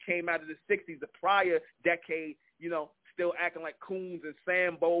because we came out of the 60s, the prior decade, still acting like coons and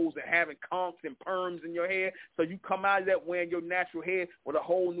sambos and having conks and perms in your hair. So you come out of that wearing your natural hair with a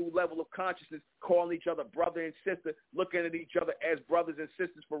whole new level of consciousness, calling each other brother and sister, looking at each other as brothers and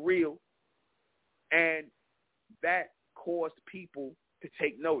sisters for real. And that caused people to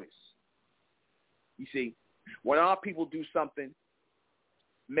take notice. You see, when our people do something,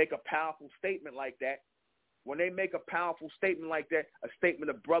 make a powerful statement like that, when they make a powerful statement like that, a statement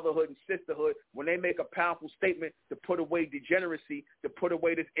of brotherhood and sisterhood, when they make a powerful statement to put away degeneracy, to put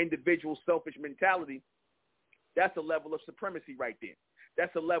away this individual selfish mentality, that's a level of supremacy right there.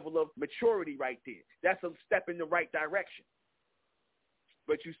 That's a level of maturity right there. That's a step in the right direction.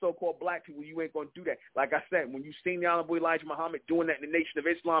 But you so-called black people, you ain't going to do that. Like I said, when you seen the Honorable Elijah Muhammad doing that in the Nation of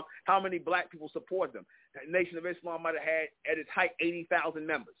Islam, how many black people support them? The Nation of Islam might have had, at its height, 80,000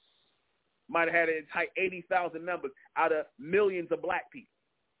 members. Might have had at its height 80,000 members out of millions of black people.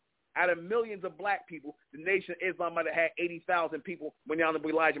 Out of millions of black people, the Nation of Islam might have had 80,000 people when the Honorable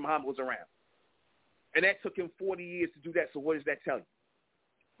Elijah Muhammad was around. And that took him 40 years to do that, so what does that tell you?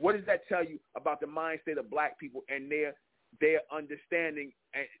 What does that tell you about the mind state of black people and their understanding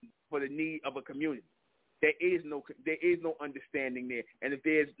for the need of a community? There is no understanding there. And if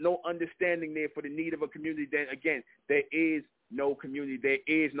there's no understanding there for the need of a community, then again, there is no community. There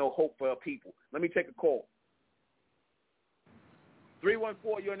is no hope for a people. Let me take a call.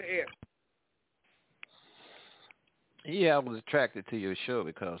 314, you're in the air. Yeah, I was attracted to your show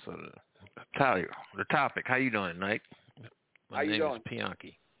because of the topic. How you doing, Mike? My name is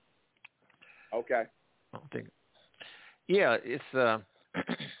Pianki. Okay. Yeah, it's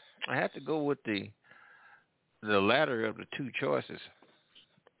I have to go with the latter of the two choices.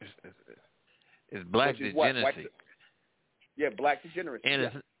 It's black degeneracy. Yeah, black degeneracy.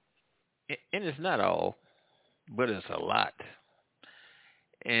 And it's not all, but it's a lot.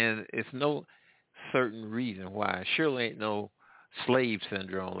 And it's no certain reason why. Surely ain't no slave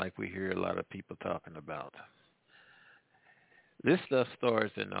syndrome like we hear a lot of people talking about. This stuff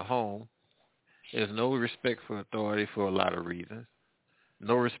starts in the home. There's no respect for authority for a lot of reasons.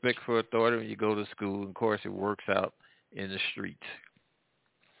 No respect for authority when you go to school. And of course, it works out in the streets.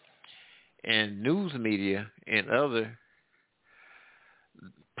 And news media and other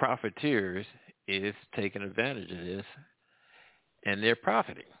profiteers is taking advantage of this, and they're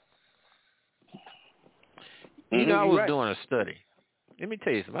profiting. You know, I was doing a study. Let me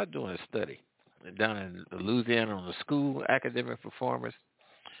tell you something. I was doing a study down in Louisiana on the school academic performance.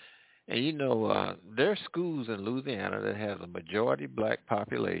 And, you know, there are schools in Louisiana that has a majority black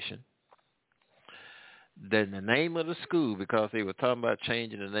population. Then the name of the school, because they were talking about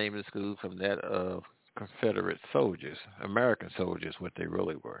changing the name of the school from that of Confederate soldiers, American soldiers, what they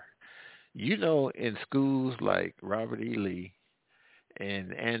really were. You know, in schools like Robert E. Lee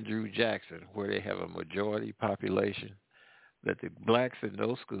and Andrew Jackson, where they have a majority population, that the blacks in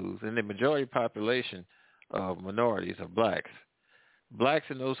those schools, and the majority population of minorities are blacks. Blacks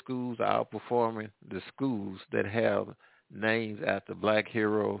in those schools are outperforming the schools that have names after black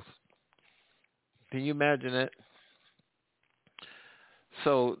heroes. Can you imagine that?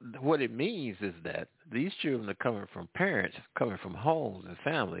 So what it means is that these children are coming from parents, coming from homes and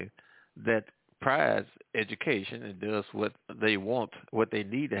families that prize education and does what they want, what they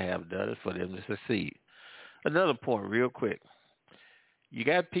need to have done is for them to succeed. Another point real quick. You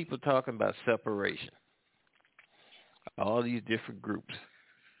got people talking about separation, all these different groups,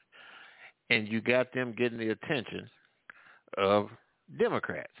 and you got them getting the attention of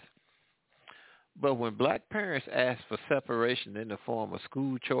Democrats. But when black parents ask for separation in the form of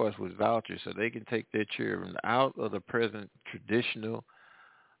school choice with vouchers so they can take their children out of the present traditional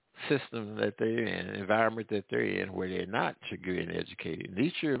system that they're in, environment that they're in, where they're not getting educated.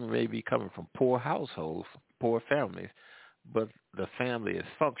 These children may be coming from poor households, poor families, but the family is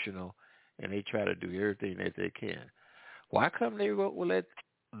functional and they try to do everything that they can. Why come they will let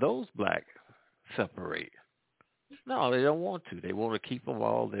those blacks separate? No, they don't want to. They want to keep them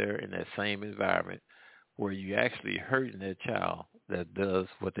all there in that same environment where you actually hurting that child that does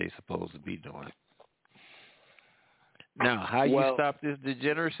what they're supposed to be doing. Now, how you stop this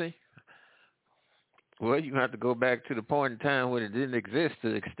degeneracy? Well, you have to go back to the point in time when it didn't exist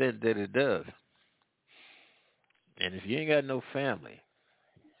to the extent that it does. And if you ain't got no family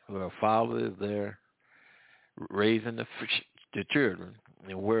where a father is there raising the children,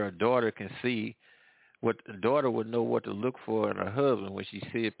 and where a daughter can see what the daughter would know what to look for in her husband when she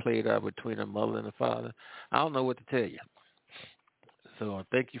see it played out between her mother and the father, I don't know what to tell you. So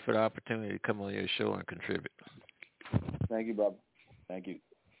thank you for the opportunity to come on your show and contribute. Thank you, brother. Thank you.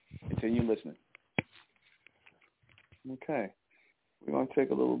 Continue listening. Okay. We're going to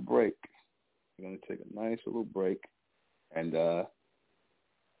take a little break. We're going to take a nice little break. And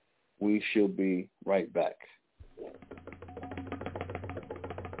we shall be right back.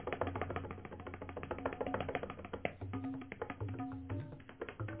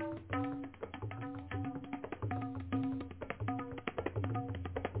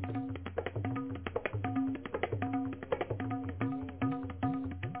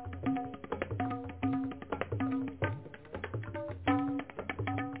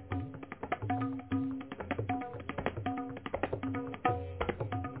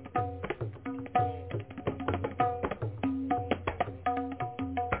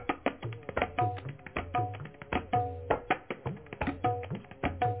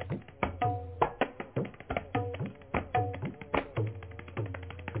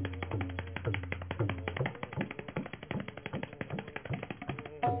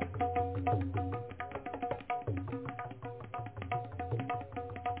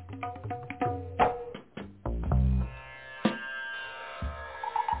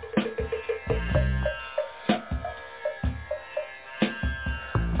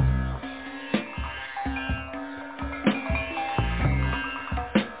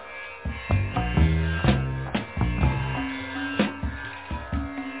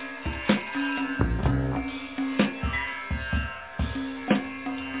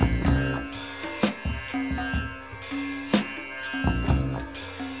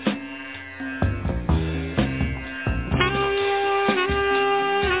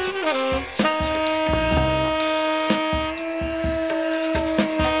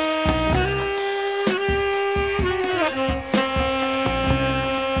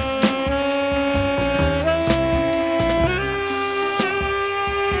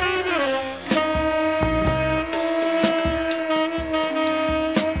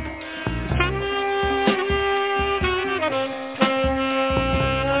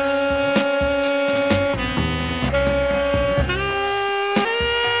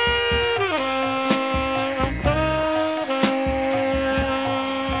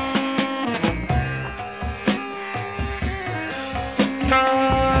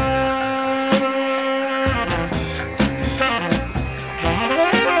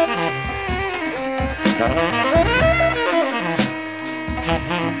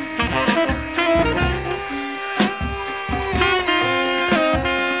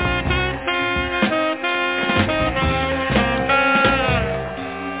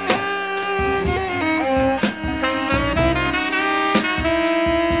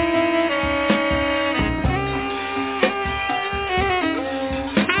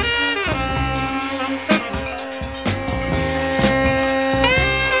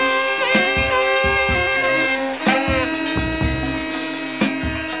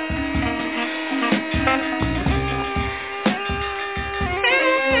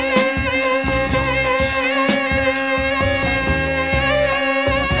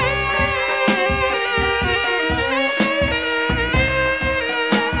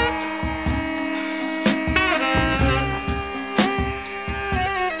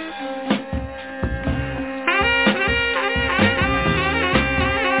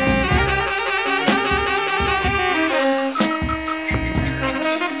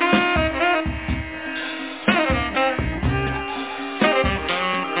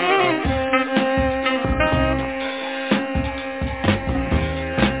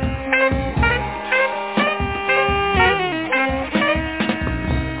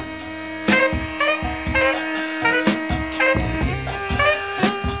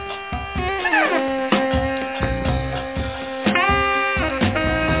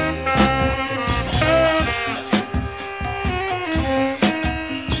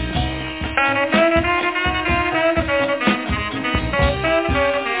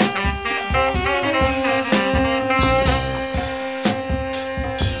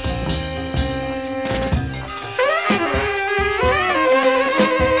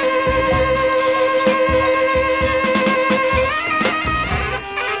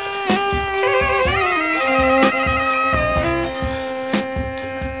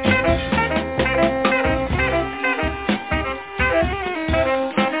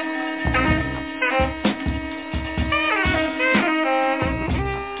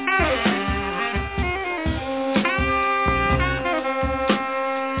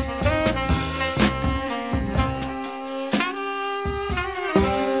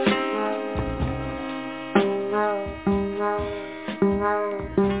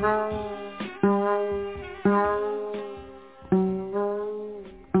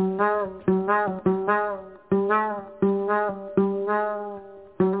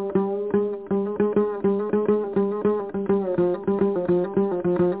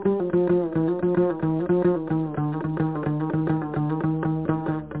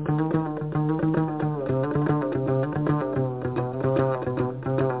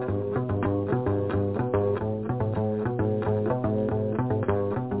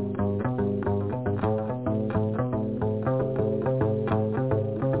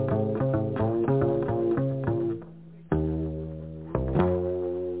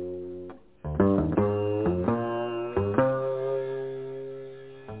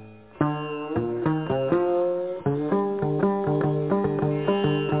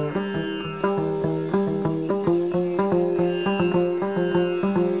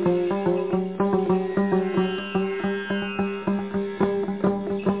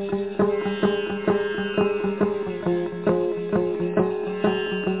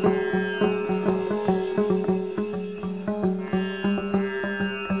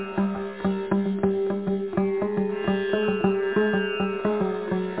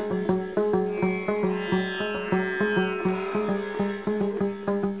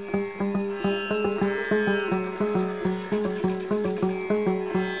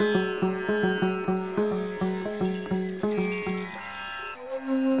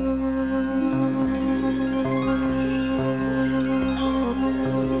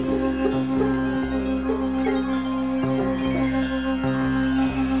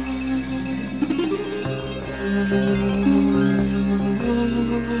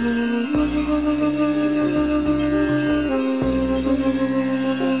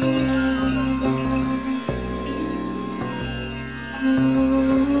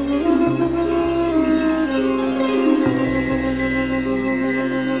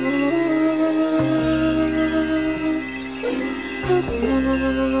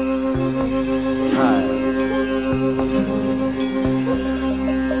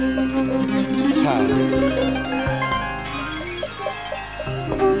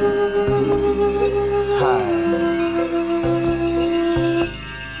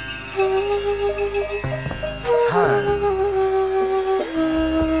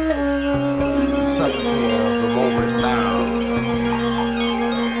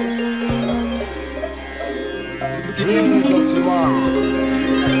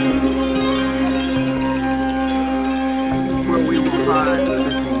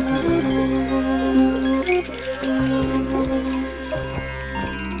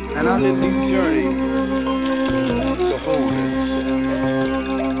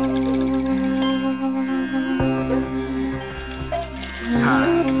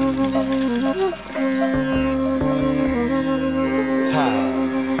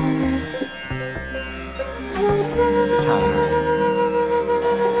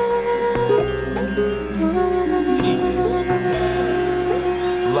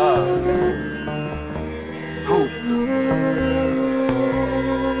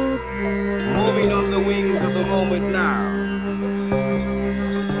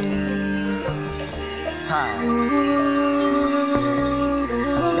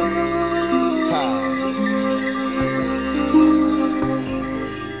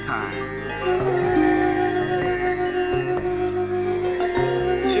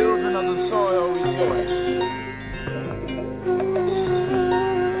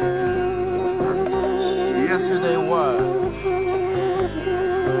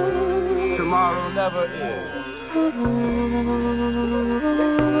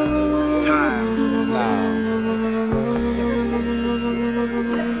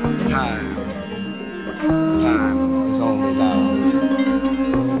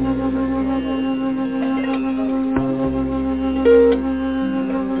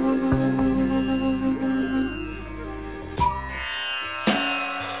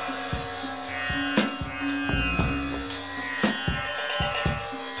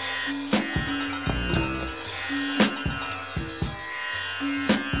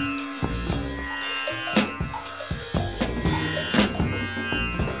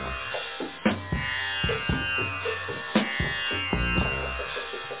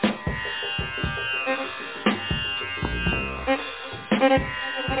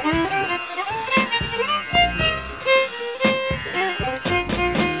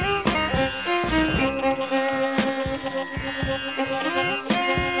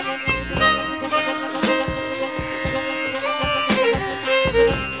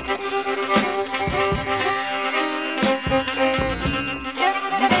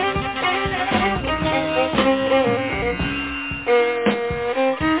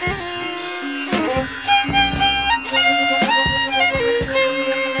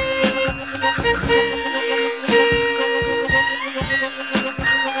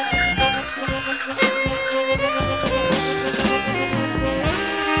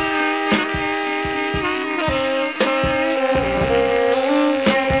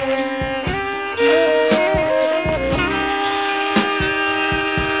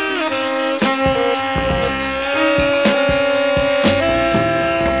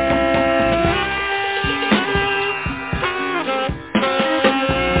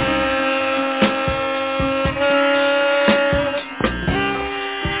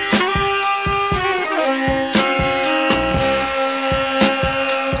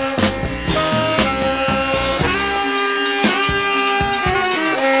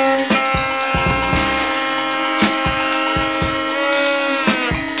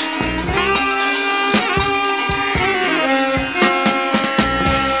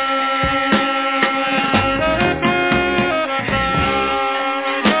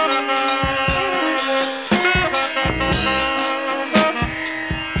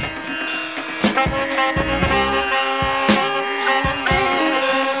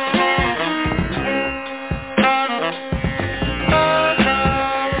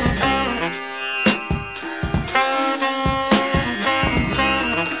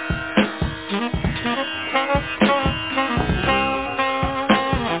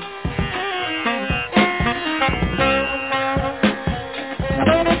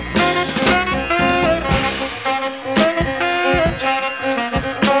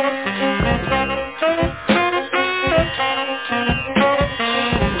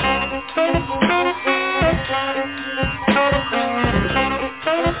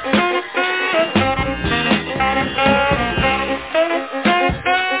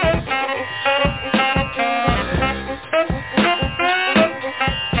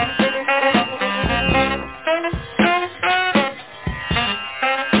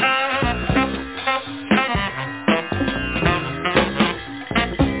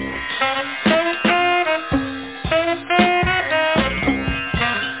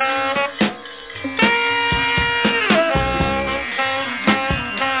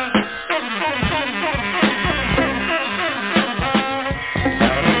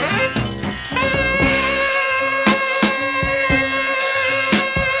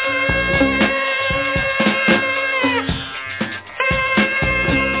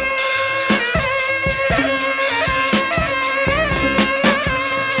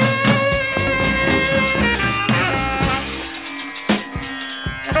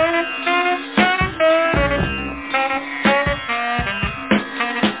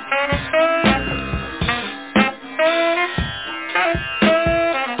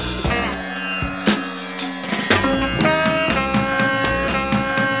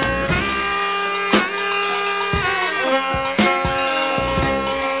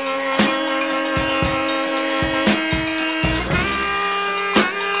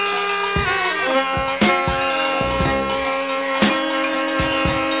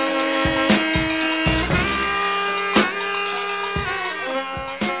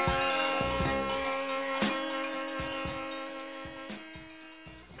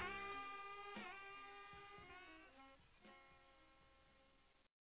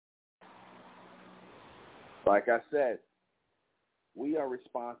 Like I said, we are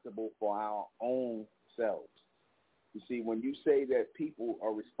responsible for our own selves. You see, when you say that people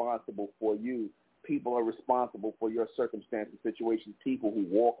are responsible for you, people are responsible for your circumstances, situations, people who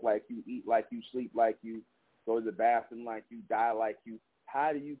walk like you, eat like you, sleep like you, go to the bathroom like you, die like you.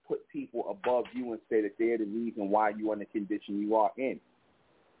 How do you put people above you and say that they're the reason why you are in the condition you are in?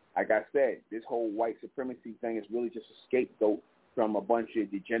 Like I said, this whole white supremacy thing is really just a scapegoat from a bunch of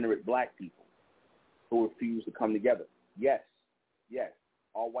degenerate black people who refuse to come together. Yes.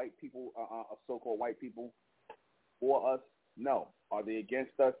 Are white people, so-called white people, for us? No. Are they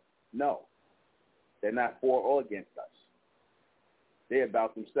against us? No. They're not for or against us. They're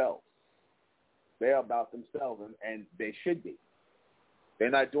about themselves. They're about themselves, and they should be. They're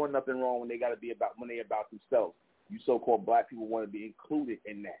not doing nothing wrong when they're about themselves. You so-called black people want to be included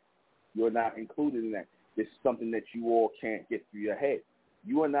in that. You're not included in that. This is something that you all can't get through your head.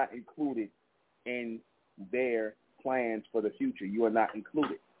 You are not included in their plans for the future. You are not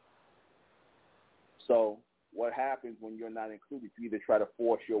included. So what happens when you're not included? You either try to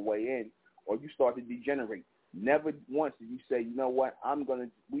force your way in or you start to degenerate. Never once did you say, you know what,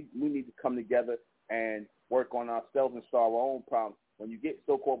 we need to come together and work on ourselves and solve our own problems. When you get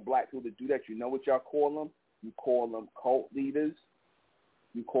so-called black people to do that, you know what y'all call them? You call them cult leaders.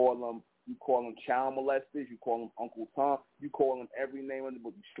 You call them child molesters. You call them Uncle Tom. You call them every name in the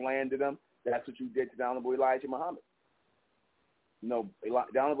book. You slander them. That's what you did to the Honorable Elijah Muhammad. You know,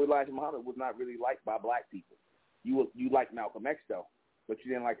 the Honorable Elijah Muhammad was not really liked by black people. You liked Malcolm X, though, but you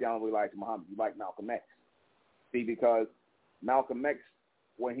didn't like the Honorable Elijah Muhammad. You liked Malcolm X. See, because Malcolm X,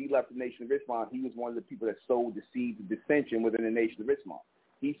 when he left the Nation of Islam, he was one of the people that sowed the seeds of dissension within the Nation of Islam.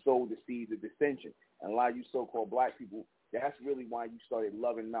 He sowed the seeds of dissension. And a lot of you so-called black people, that's really why you started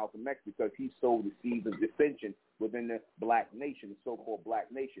loving Malcolm X, because he sowed the seeds of dissension within the black nation, the so-called black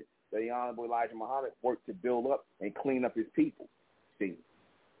nation. The Honorable Elijah Muhammad worked to build up and clean up his people. See,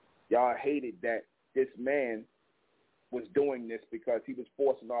 y'all hated that this man was doing this because he was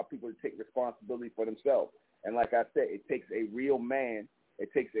forcing our people to take responsibility for themselves. And like I said, it takes a real man, it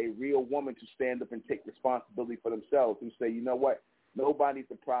takes a real woman to stand up and take responsibility for themselves and say, you know what, nobody's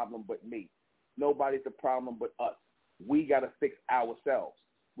the problem but me. Nobody's the problem but us. We got to fix ourselves.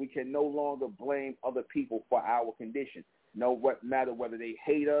 We can no longer blame other people for our condition. No matter whether they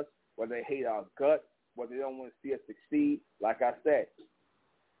hate us, whether they hate our guts, whether they don't want to see us succeed. Like I said,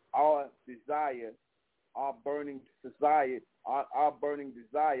 our desire, our burning desire, our burning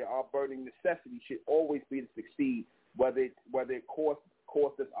necessity should always be to succeed, whether it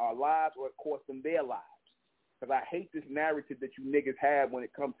cost us our lives or it cost them their lives. Because I hate this narrative that you niggas have when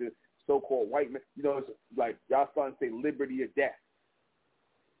it comes to so-called white men. You know, it's like y'all starting to say liberty or death,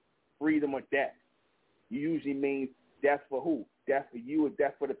 freedom or death. You usually mean death for who? Death for you or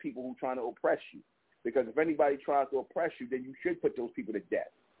death for the people who are trying to oppress you. Because if anybody tries to oppress you, then you should put those people to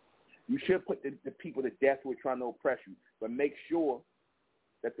death. You should put the people to death who are trying to oppress you. But make sure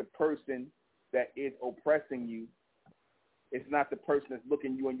that the person that is oppressing you is not the person that's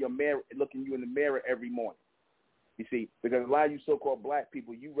looking you in the mirror every morning. You see, because a lot of you so-called black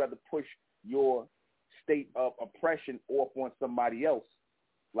people, you rather push your state of oppression off on somebody else.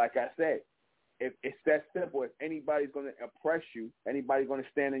 Like I said, if it's that simple, if anybody's going to oppress you, anybody's going to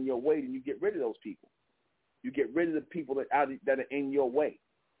stand in your way, then you get rid of those people. You get rid of the people that are in your way.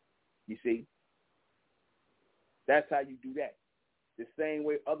 You see? That's how you do that. The same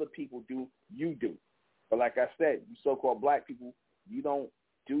way other people do, you do. But like I said, you so-called black people, you don't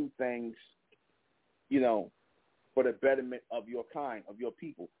do things, for the betterment of your kind, of your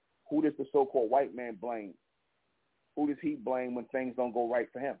people. Who does the so-called white man blame? Who does he blame when things don't go right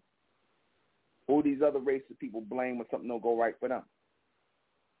for him? Who do these other races of people blame when something don't go right for them?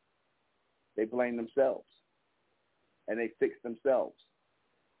 They blame themselves. And they fix themselves.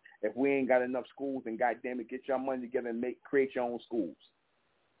 If we ain't got enough schools, then goddamn it, get your money together and create your own schools.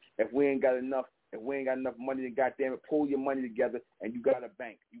 If we ain't got enough money, then goddamn it, pull your money together and you got a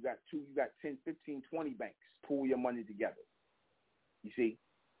bank. You got 10, 15, 20 banks. Pull your money together. You see?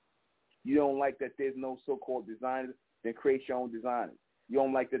 You don't like that there's no so-called designers, then create your own designers. You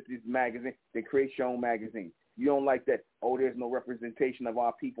don't like that there's magazine, then create your own magazine. You don't like that, there's no representation of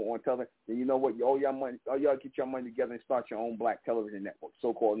our people on television, then you know what, all y'all get your money together and start your own black television network,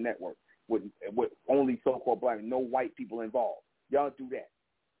 so-called network, with only so-called black, no white people involved. Y'all do that.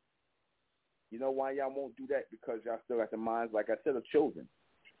 You know why y'all won't do that? Because y'all still got the minds, like I said, of children.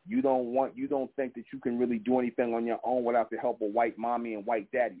 You don't think that you can really do anything on your own without the help of white mommy and white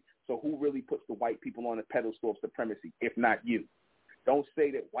daddy. So who really puts the white people on the pedestal of supremacy, if not you? Don't say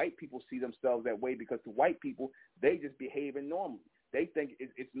that white people see themselves that way, because the white people, they just behaving normally. They think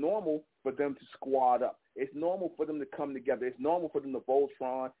it's normal for them to squad up. It's normal for them to come together. It's normal for them to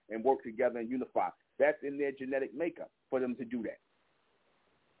Voltron and work together and unify. That's in their genetic makeup for them to do that.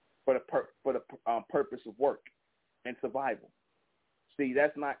 For the purpose of work and survival. See,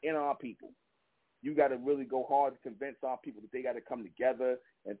 that's not in our people. You got to really go hard to convince our people that they got to come together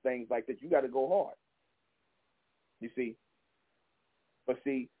and things like that. You got to go hard. You see? But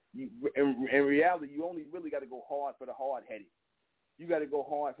see, in reality, you only really got to go hard for the hard-headed. You got to go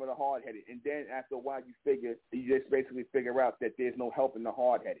hard for the hard-headed. And then after a while, you just basically figure out that there's no helping the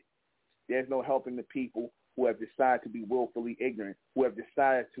hard-headed. There's no helping the people who have decided to be willfully ignorant, who have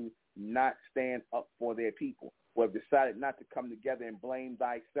decided to not stand up for their people, who have decided not to come together and blame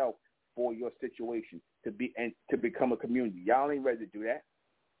thyself for your situation to become a community. Y'all ain't ready to do that.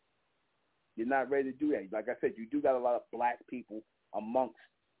 You're not ready to do that. Like I said, you do got a lot of black people amongst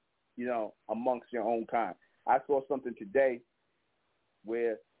your own kind. I saw something today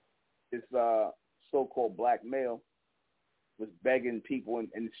where this so-called black male was begging people in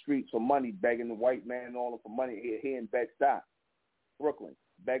the streets for money, begging the white man and all of them for money here in Bed-Stuy, Brooklyn,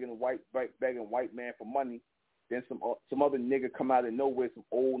 begging white man for money. Then some other nigga come out of nowhere, some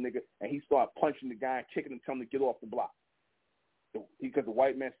old nigga, and he started punching the guy and kicking him, telling him to get off the block. Because the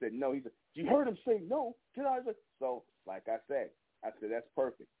white man said no. He said, you heard him say no. Get out of it. So, like I said, that's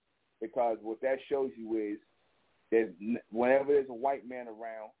perfect. Because what that shows you is whenever there's a white man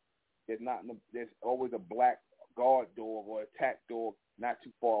around, there's always a black guard dog or attack dog not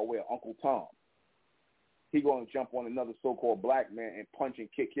too far away, Uncle Tom. He going to jump on another so-called black man and punch and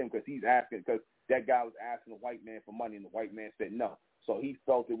kick him because that guy was asking the white man for money and the white man said no. So he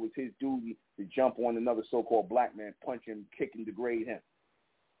felt it was his duty to jump on another so-called black man, punch him, kick and degrade him.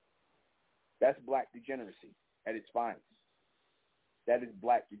 That's black degeneracy at its finest. That is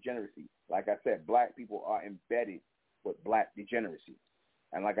black degeneracy. Like I said, black people are embedded with black degeneracy.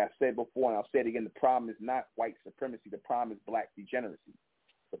 And like I said before, and I'll say it again, the problem is not white supremacy. The problem is black degeneracy.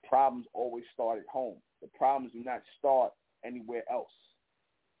 The problems always start at home. The problems do not start anywhere else.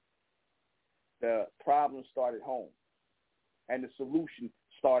 The problems start at home. And the solution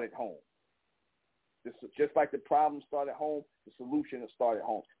start at home. Just like the problem start at home, the solution will start at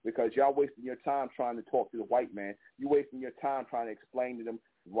home. Because y'all wasting your time trying to talk to the white man. You're wasting your time trying to explain to them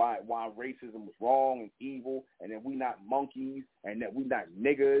why racism was wrong and evil, and that we not monkeys, and that we not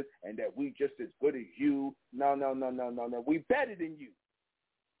niggers, and that we just as good as you. No. We better than you.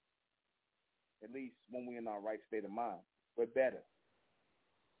 At least when we're in our right state of mind. We're better.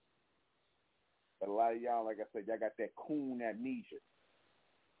 But a lot of y'all, like I said, y'all got that coon amnesia.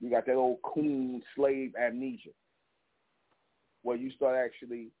 You got that old coon slave amnesia, where you start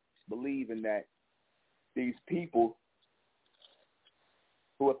actually believing that these people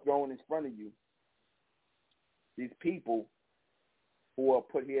who are thrown in front of you, these people who are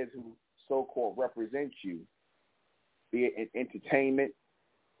put here to so-called represent you, be it in entertainment,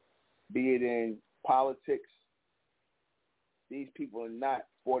 be it in politics, these people are not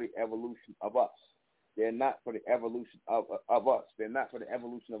for the evolution of us. They're not for the evolution of us. They're not for the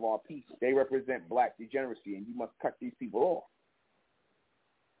evolution of our people. They represent black degeneracy, and you must cut these people off.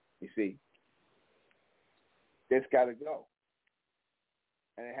 You see? This got to go.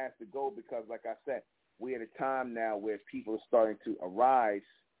 And it has to go because, like I said, we're at a time now where people are starting to arise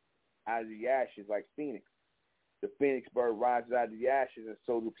out of the ashes like Phoenix. The Phoenix bird rises out of the ashes, and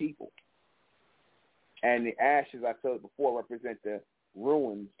so do people. And the ashes, I told you before, represent the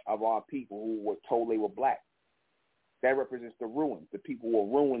ruins of our people who were told they were black. That represents the ruins, the people who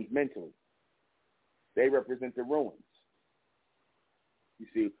were ruined mentally. They represent the ruins. You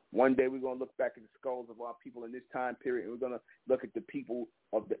see, one day we're going to look back at the skulls of our people in this time period, and we're going to look at the people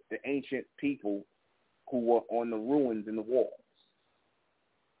of the ancient people who were on the ruins in the walls.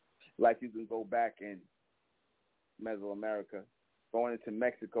 Like you can go back in Mesoamerica, going into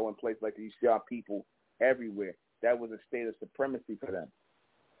Mexico and places like that, you see our people everywhere. That was a state of supremacy for them.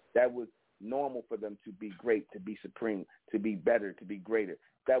 That was normal for them to be great, to be supreme, to be better, to be greater.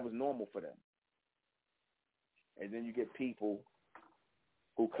 That was normal for them. And then you get people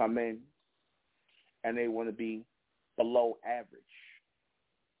who come in and they want to be below average.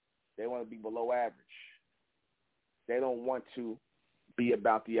 They want to be below average. They don't want to be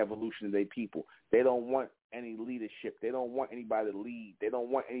about the evolution of their people. They don't want any leadership. They don't want anybody to lead. They don't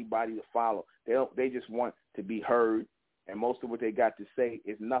want anybody to follow. They just want to be heard, and most of what they got to say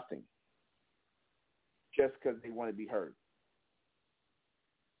is nothing, just because they want to be heard.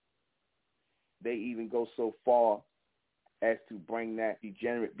 They even go so far as to bring that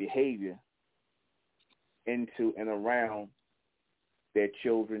degenerate behavior into and around their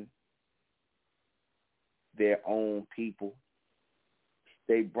children, their own people,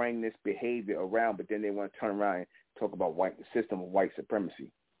 they bring this behavior around, but then they want to turn around and talk about the system of white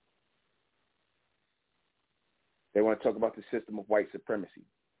supremacy. They want to talk about the system of white supremacy.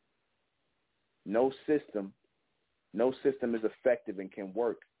 No system is effective and can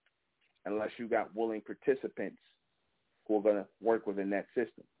work unless you got willing participants who are going to work within that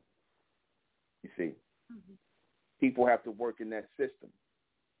system. You see, people have to work in that system.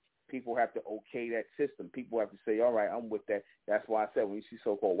 People have to okay that system. People have to say, all right, I'm with that. That's why I said when you see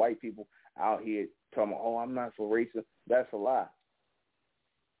so-called white people out here talking, oh, I'm not for racism, that's a lie.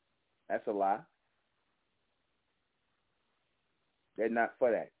 That's a lie. They're not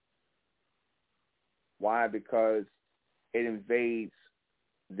for that. Why? Because it invades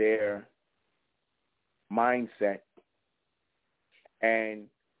their mindset and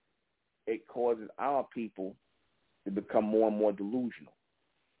it causes our people to become more and more delusional.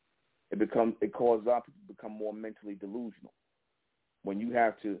 It causes our people to become more mentally delusional. When you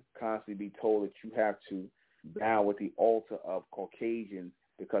have to constantly be told that you have to bow at the altar of Caucasians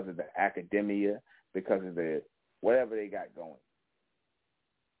because of the academia, because of the whatever they got going,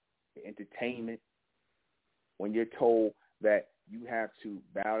 the entertainment, when you're told that you have to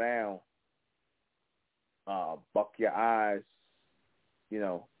bow down, buck your eyes,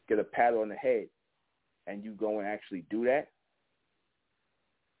 get a pat on the head, and you go and actually do that,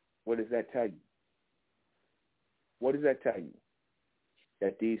 what does that tell you? What does that tell you?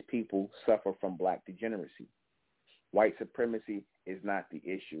 That these people suffer from black degeneracy. White supremacy is not the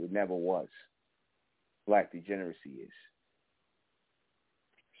issue. It never was. Black degeneracy is.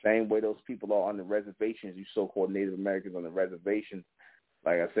 Same way those people are on the reservations, you so-called Native Americans on the reservations,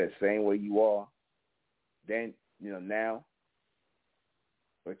 like I said, same way you are, then, now,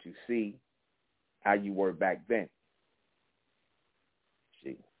 but you see how you were back then.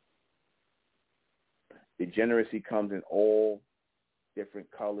 See, degeneracy comes in all different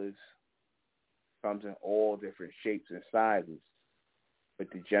colors, comes in all different shapes and sizes,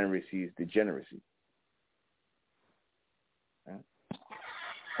 but degeneracy is degeneracy. Right?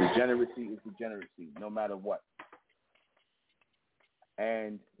 Degeneracy is degeneracy, no matter what.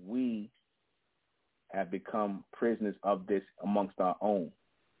 And we have become prisoners of this amongst our own.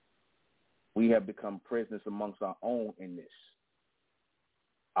 We have become prisoners amongst our own in this.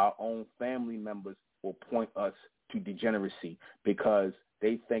 Our own family members will point us to degeneracy because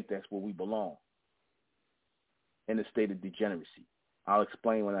they think that's where we belong, in a state of degeneracy. I'll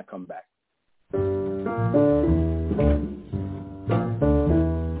explain when I come back.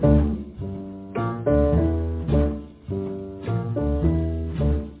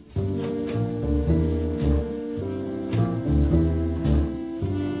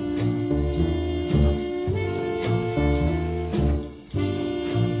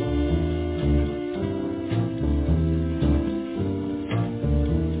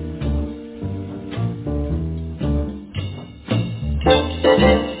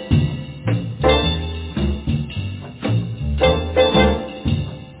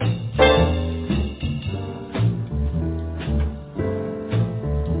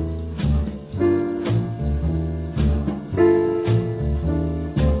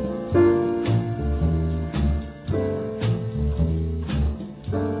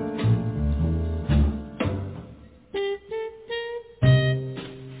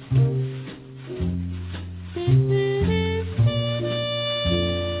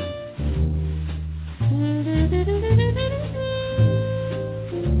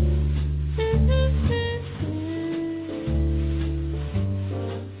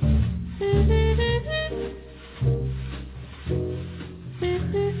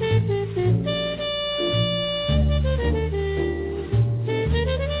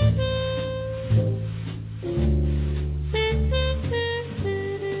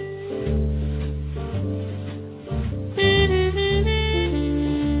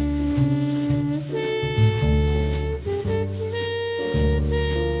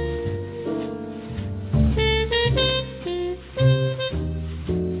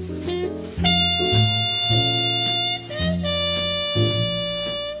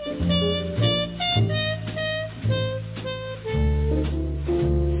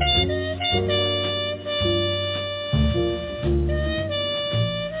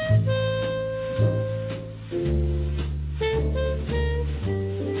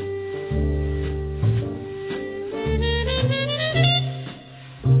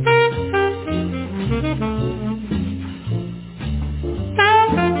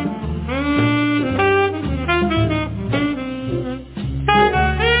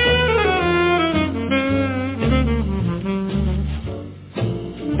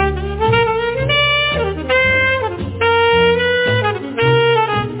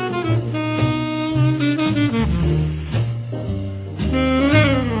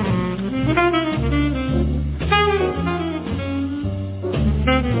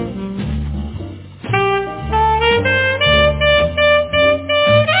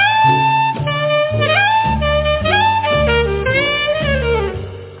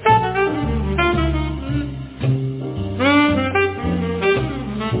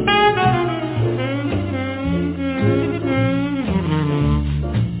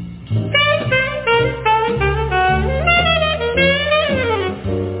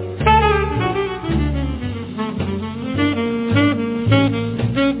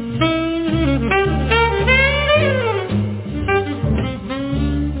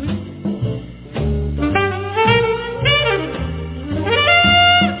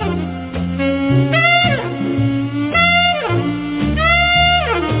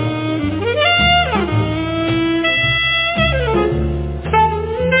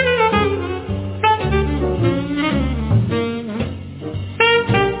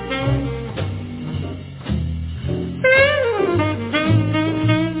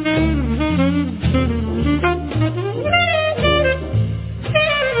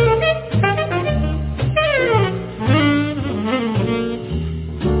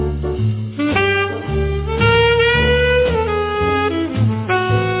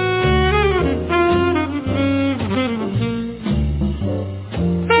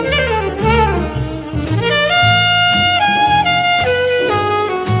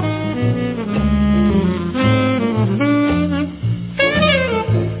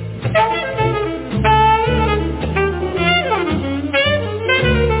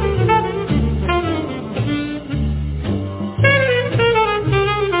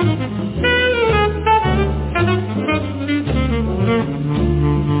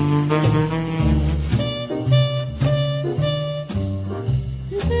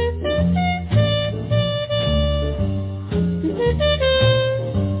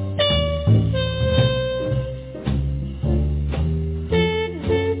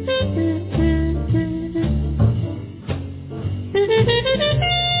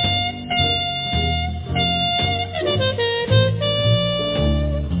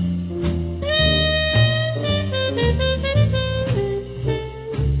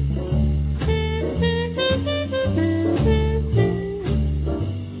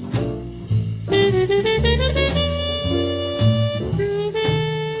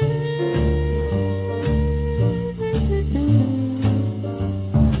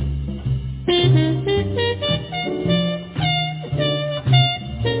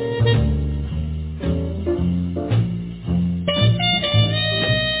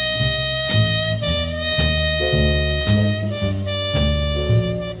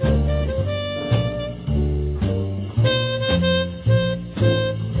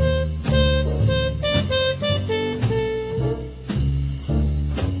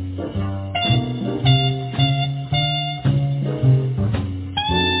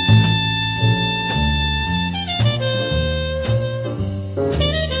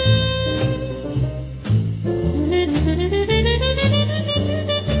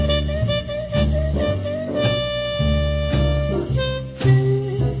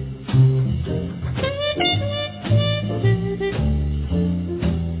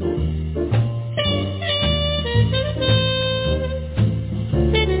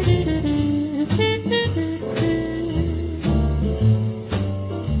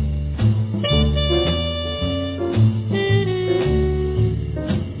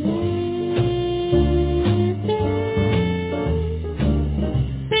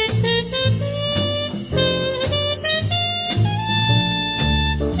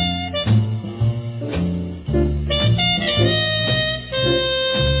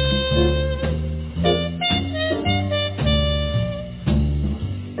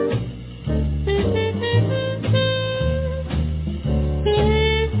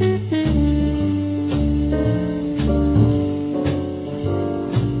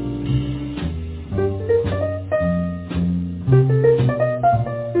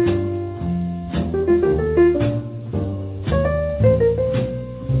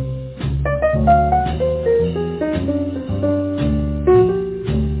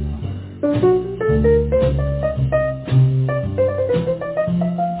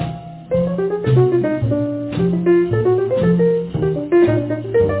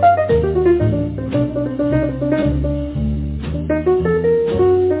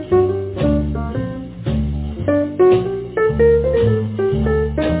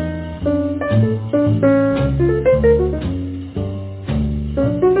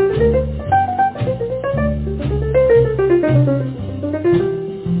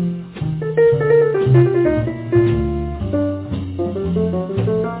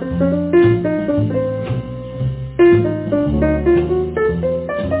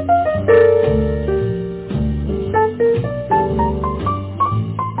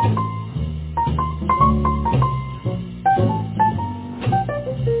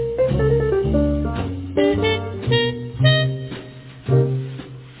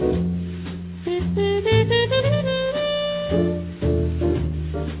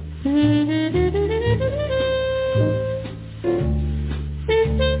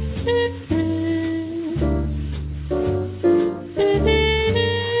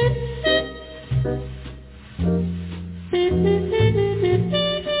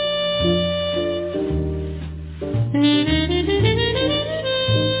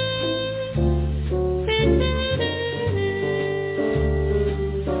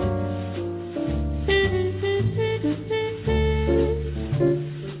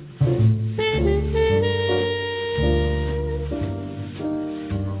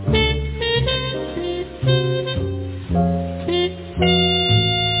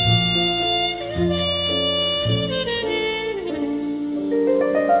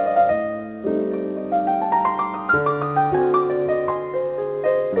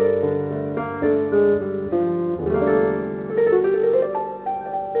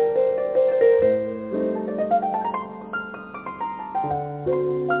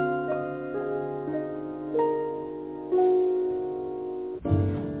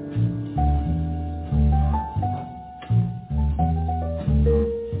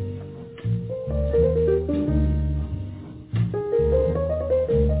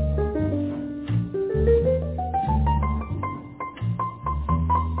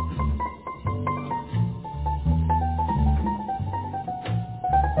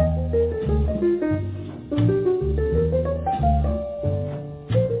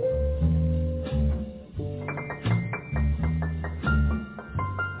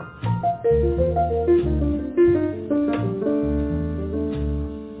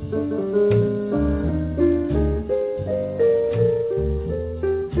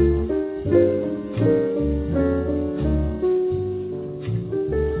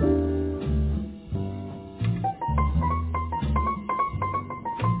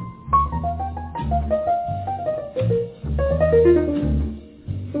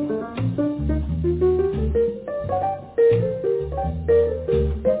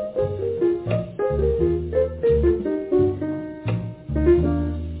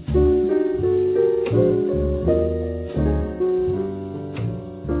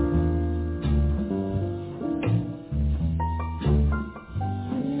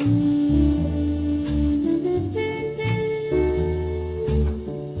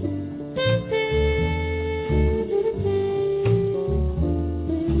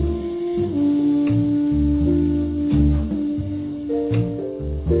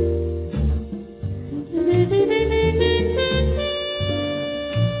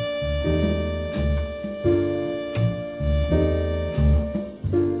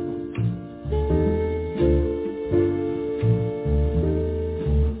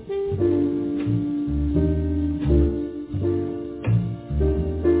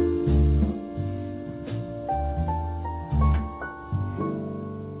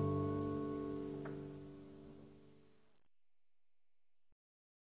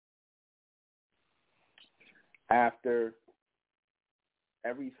 After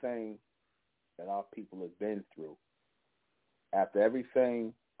everything that our people have been through, after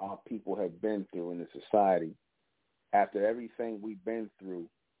everything our people have been through in the society, after everything we've been through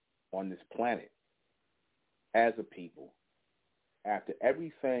on this planet as a people, after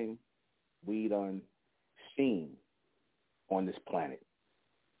everything we done seen on this planet,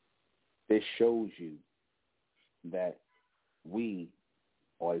 this shows you that we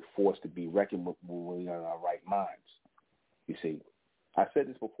are a force to be reckoned with when we are in our right minds. You see, I said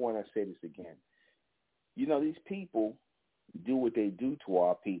this before and I say this again. You know, these people do what they do to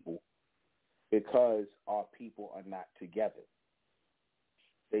our people because our people are not together.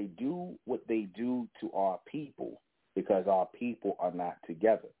 They do what they do to our people because our people are not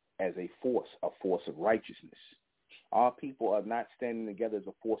together as a force of righteousness. Our people are not standing together as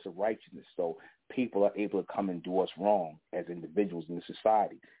a force of righteousness, so people are able to come and do us wrong as individuals in the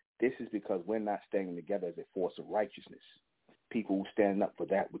society. This is because we're not standing together as a force of righteousness. People who stand up for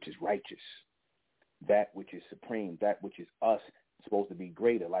that which is righteous, that which is supreme, that which is us, supposed to be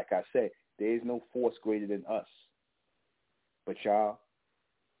greater. Like I said, there is no force greater than us. But y'all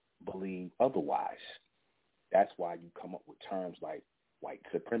believe otherwise. That's why you come up with terms like white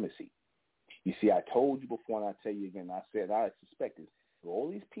supremacy. You see, I told you before, and I tell you again, I said I suspected all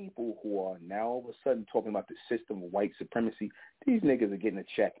these people who are now all of a sudden talking about the system of white supremacy, these niggas are getting a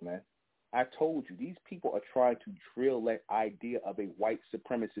check, man. I told you, these people are trying to drill that idea of a white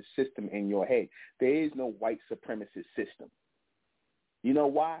supremacist system in your head. There is no white supremacist system. You know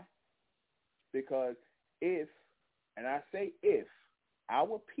why? Because if, and I say if,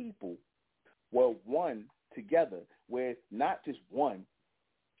 our people were one together, where not just one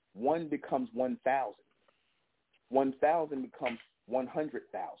becomes 1,000. 1,000 becomes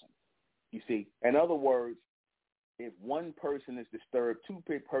 100,000. You see, in other words, if one person is disturbed, two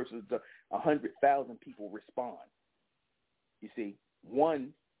persons, 100,000 people respond. You see,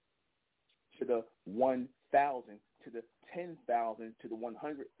 1 to the 1,000 to the 10,000 to the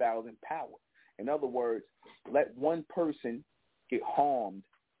 100,000 power. In other words, let one person get harmed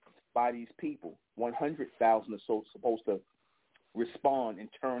by these people. 100,000 are so supposed to respond and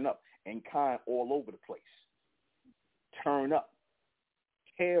turn up and kind all over the place. Turn up,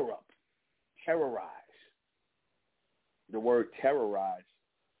 tear up, terrorize. The word terrorize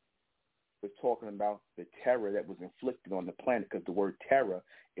was talking about the terror that was inflicted on the planet, because the word terror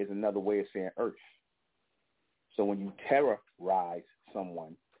is another way of saying earth. So when you terrorize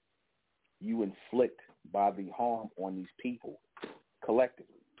someone, you inflict bodily harm on these people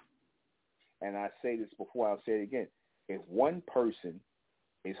collectively. and I say this before, I'll say it again. If one person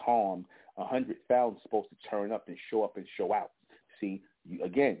is harmed, 100,000 is supposed to turn up and show out. See,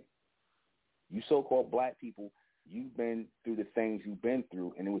 you so-called black people, you've been through the things you've been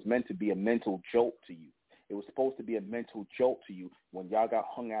through, and it was meant to be a mental jolt to you. It was supposed to be a mental jolt to you when y'all got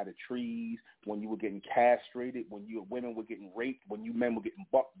hung out of trees, when you were getting castrated, when you women were getting raped, when you men were getting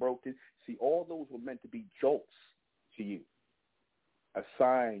buck broken. See, all those were meant to be jolts to you, a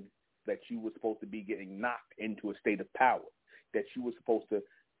sign that you were supposed to be getting knocked into a state of power, that you were supposed to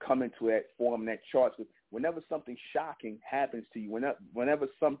come into that form, that charge. Whenever something shocking happens to you, whenever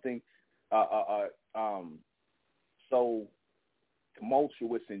something so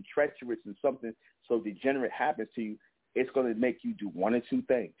tumultuous and treacherous and something so degenerate happens to you, it's going to make you do one or two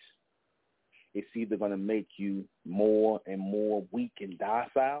things. It's either going to make you more and more weak and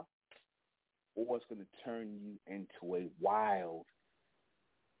docile, or it's going to turn you into a wild,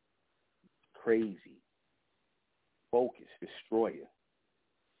 crazy, focused destroyer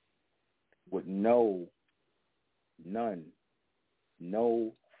with no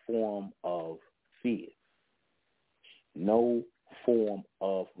form of fear, no form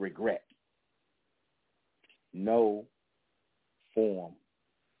of regret, no form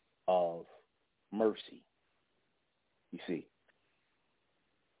of mercy. You see,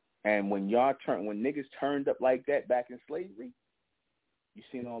 and when niggas turned up like that back in slavery, you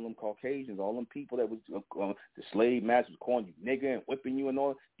seen all them Caucasians, all them people that was the slave masters calling you nigga and whipping you and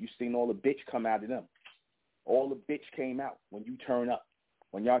all. You seen all the bitch come out of them. All the bitch came out when you turn up.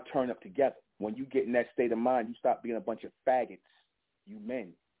 When y'all turn up together, when you get in that state of mind, you stop being a bunch of faggots, you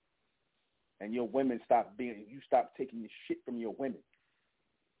men. And your women you stop taking the shit from your women,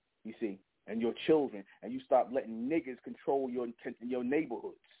 you see, and your children, and you stop letting niggas control your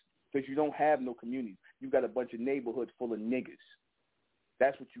neighborhoods because you don't have no communities. You got a bunch of neighborhoods full of niggas.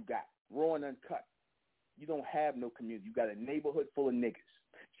 That's what you got, raw and uncut. You don't have no community. You got a neighborhood full of niggas.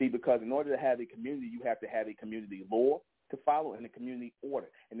 See, because in order to have a community, you have to have a community law to follow and a community order.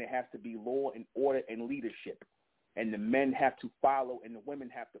 And there has to be law and order and leadership. And the men have to follow and the women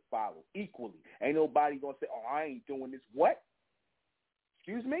have to follow equally. Ain't nobody going to say, oh, I ain't doing this. What?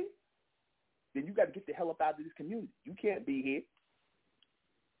 Excuse me? Then you got to get the hell up out of this community. You can't be here.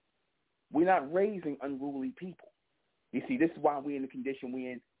 We're not raising unruly people. You see, this is why we're in the condition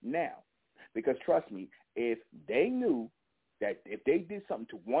we're in now. Because trust me, if they knew that if they did something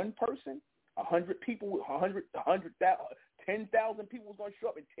to one person, 100 people, 10,000 people was going to show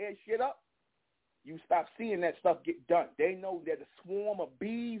up and tear shit up, you stop seeing that stuff get done. They know that a swarm of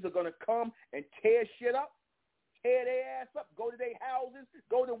bees are going to come and tear shit up, tear their ass up, go to their houses,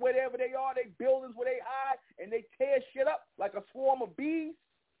 go to wherever they are, their buildings where they hide, and they tear shit up like a swarm of bees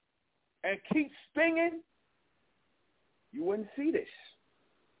and keep stinging. You wouldn't see this.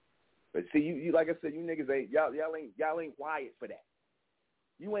 But see, you like I said, you niggas y'all ain't wired for that.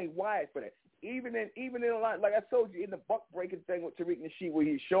 You ain't wired for that. Even in a lot, like I told you in the buck breaking thing with Tariq Nasheed, where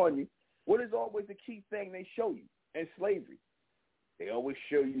he's showing you, what is always the key thing they show you in slavery? They always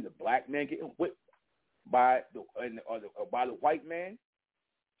show you the black man getting whipped by the white man,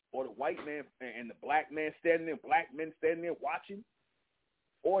 or the white man and the black man standing there, black men standing there watching,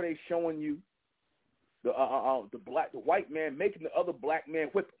 or they showing you the white man making the other black man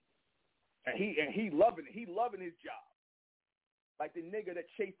whip him, and he loving his job. Like the nigga that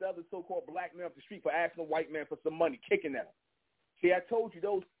chased the other so-called black man off the street for asking a white man for some money, kicking at him. See, I told you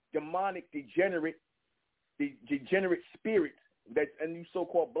those demonic, degenerate spirits and you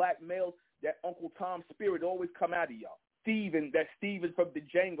so-called black males, that Uncle Tom spirit always come out of y'all. Steven from the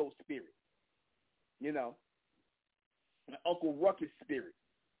Django spirit, you know, and Uncle Ruckus spirit,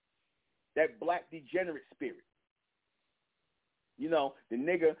 that black degenerate spirit. You know, the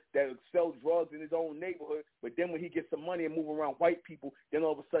nigga that sells drugs in his own neighborhood, but then when he gets some money and move around white people, then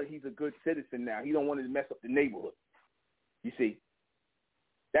all of a sudden he's a good citizen now. He don't want to mess up the neighborhood. You see,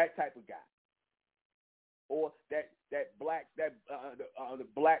 that type of guy, or the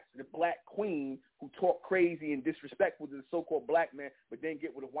black queen who talk crazy and disrespectful to the so-called black man, but then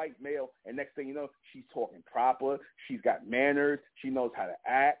get with a white male, and next thing you know, she's talking proper. She's got manners. She knows how to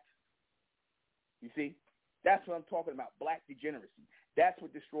act. You see? That's what I'm talking about, black degeneracy. That's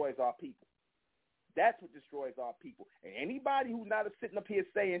what destroys our people. That's what destroys our people. And anybody who's not sitting up here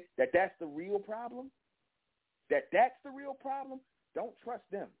saying that that's the real problem, that's the real problem, don't trust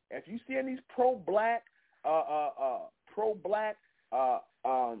them. If you see any pro-black, boule,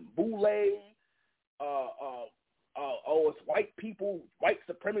 it's white people, white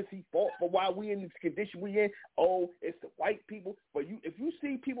supremacy fault for why we in this condition we in. Oh, it's the white people. But if you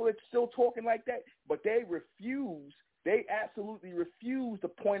see people that's still talking like that, but they refuse They absolutely refuse to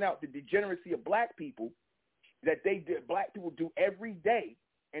point out the degeneracy of black people that black people do every day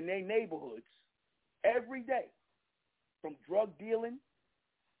in their neighborhoods, every day, from drug dealing,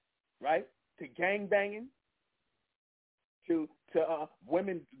 right, to gang banging, to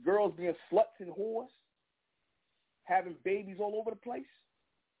women, girls being sluts and whores, having babies all over the place.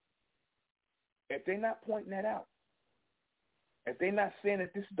 If they're not pointing that out, if they're not saying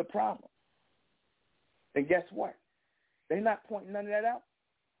that this is the problem, then guess what? They're not pointing none of that out.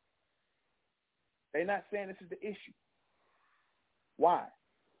 They're not saying this is the issue. Why?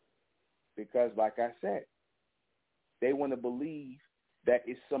 Because, like I said, they want to believe that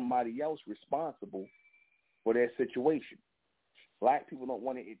it's somebody else responsible for their situation. Black people don't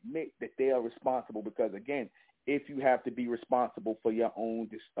want to admit that they are responsible because, again, if you have to be responsible for your own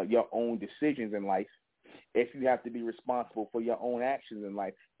decisions in life, if you have to be responsible for your own actions in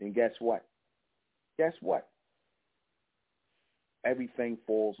life, then guess what? Guess what? Everything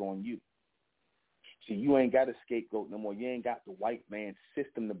falls on you. See, you ain't got a scapegoat no more. You ain't got the white man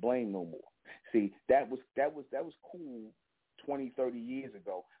system to blame no more. See, that was cool 20, 30 years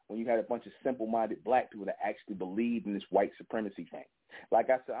ago when you had a bunch of simple-minded black people that actually believed in this white supremacy thing. Like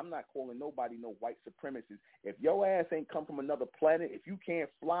I said, I'm not calling nobody no white supremacist. If your ass ain't come from another planet, if you can't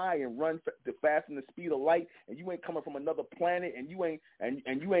fly and run faster than the speed of light, and you ain't coming from another planet, and you ain't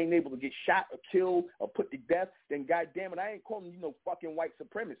able to get shot or killed or put to death, then goddamn it, I ain't calling you no fucking white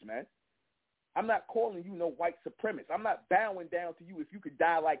supremacist, man. I'm not calling you no white supremacist. I'm not bowing down to you if you could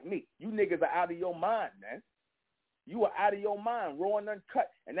die like me. You niggas are out of your mind, man. You are out of your mind, raw and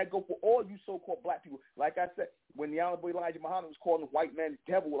uncut. And that go for all you so-called black people. Like I said, when the Honorable Elijah Muhammad was calling the white man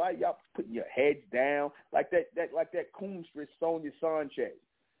the devil, y'all putting your heads down like that coonstress Sonia Sanchez.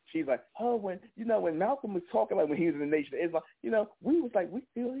 She's like, oh, when Malcolm was talking, like when he was in the Nation of Islam, we was like,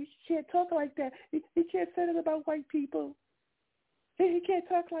 he can't talk like that. He can't say that about white people. He can't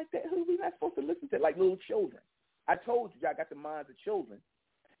talk like that. We're not supposed to listen to it like little children. I told you, y'all got the minds of children.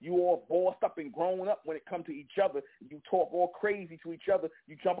 You all bossed up and grown up when it comes to each other. You talk all crazy to each other.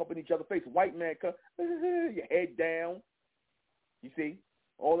 You jump up in each other's face. White man come, your head down. You see?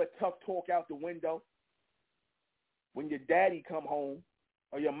 All that tough talk out the window. When your daddy come home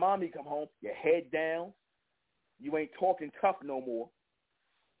or your mommy come home, your head down. You ain't talking tough no more.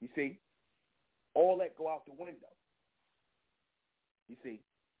 You see? All that go out the window. You see?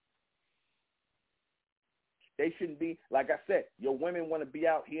 They shouldn't be, like I said, your women want to be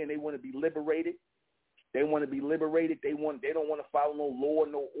out here and they want to be liberated. They want to be liberated. They don't want to follow no law,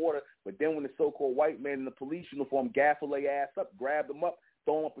 no order. But then when the so-called white man in the police uniform gaffle their ass up, grab them up,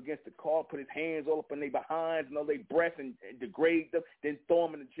 throw them up against the car, put his hands all up in their behinds and all their breasts and degrade them, then throw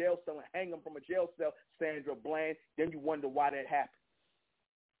them in the jail cell and hang them from a jail cell, Sandra Bland, then you wonder why that happened.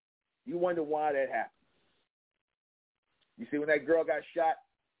 You wonder why that happened. You see, when that girl got shot,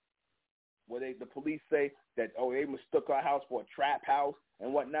 where the police say that, they mistook our house for a trap house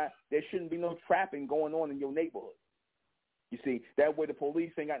and whatnot, there shouldn't be no trapping going on in your neighborhood. You see, that way the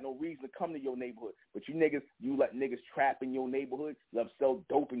police ain't got no reason to come to your neighborhood. But you let niggas trap in your neighborhood, let them sell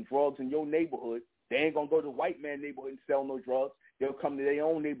dope and drugs in your neighborhood. They ain't going to go to the white man neighborhood and sell no drugs. They'll come to their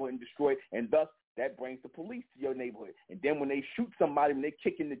own neighborhood and destroy it, and thus that brings the police to your neighborhood. And then when they shoot somebody, when they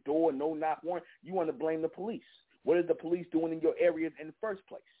kick in the door, no knock warrant, you want to blame the police. What is the police doing in your areas in the first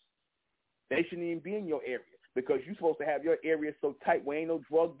place? They shouldn't even be in your area because you're supposed to have your area so tight where ain't no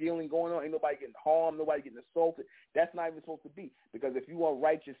drug dealing going on, ain't nobody getting harmed, nobody getting assaulted. That's not even supposed to be, because if you are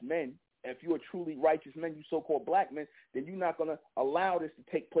righteous men, if you are truly righteous men, you so-called black men, then you're not going to allow this to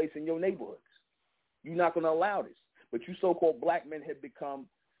take place in your neighborhoods. You're not going to allow this. But you so-called black men have become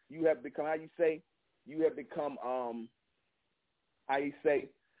complicit.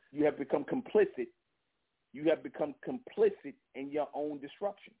 You have become complicit in your own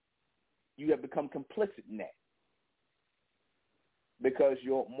disruption. You have become complicit in that because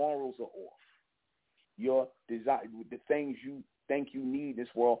your morals are off. Your desire, the things you think you need in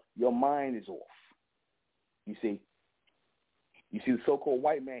this world, your mind is off. You see the so-called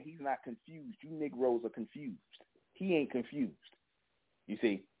white man, he's not confused. You Negroes are confused. He ain't confused. You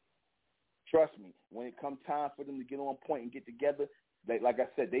see, trust me, when it comes time for them to get on point and get together, like I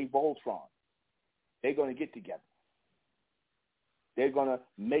said, they Voltron. They're going to get together. They're going to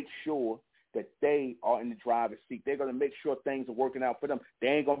make sure that they are in the driver's seat. They're going to make sure things are working out for them. They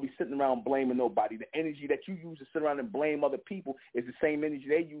ain't going to be sitting around blaming nobody. The energy that you use to sit around and blame other people is the same energy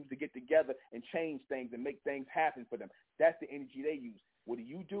they use to get together and change things and make things happen for them. That's the energy they use. What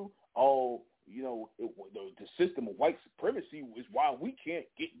do? The system of white supremacy is why we can't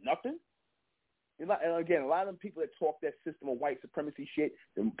get nothing. And again, a lot of them people that talk that system of white supremacy shit,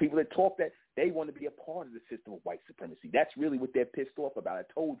 the people that talk that, they want to be a part of the system of white supremacy. That's really what they're pissed off about. I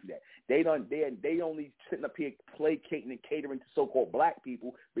told you that. They only sitting up here placating and catering to so-called black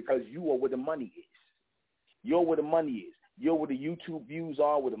people because you are where the money is. You're where the money is. You're where the YouTube views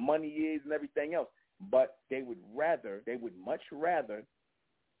are, where the money is and everything else. But they would much rather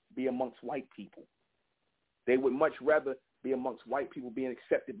be amongst white people. They would much rather be amongst white people, being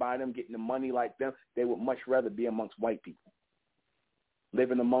accepted by them, getting the money like them. They would much rather be amongst white people,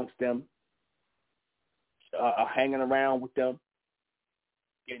 living amongst them, hanging around with them,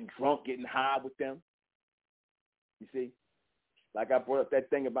 getting drunk, getting high with them. You see? Like I brought up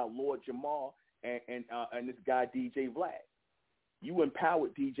that thing about Lord Jamal and this guy DJ Vlad. You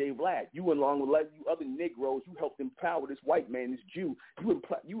empowered DJ Vlad. You, along with you other Negroes, you helped empower this white man, this Jew.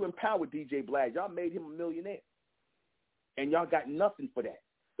 You empowered DJ Vlad. Y'all made him a millionaire. And y'all got nothing for that.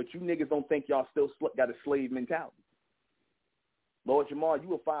 But you niggas don't think y'all still got a slave mentality. Lord Jamal,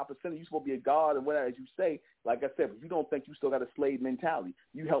 you a 5%. You supposed to be a god or whatever, as you say. Like I said, but you don't think you still got a slave mentality.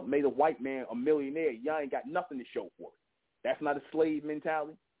 You helped made a white man a millionaire. Y'all ain't got nothing to show for it. That's not a slave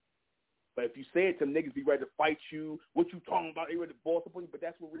mentality. But if you say it to them, niggas be ready to fight you. What you talking about? They ready to boss up on you. But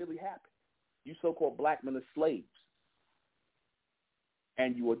that's what really happened. You so-called black men are slaves.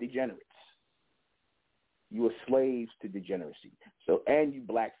 And you are degenerates. You are slaves to degeneracy. So, and you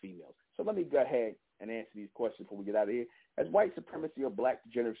black females. So let me go ahead and answer these questions before we get out of here. Has white supremacy or black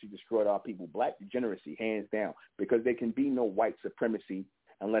degeneracy destroyed our people? Black degeneracy, hands down, because there can be no white supremacy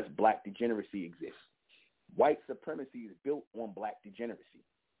unless black degeneracy exists. White supremacy is built on black degeneracy.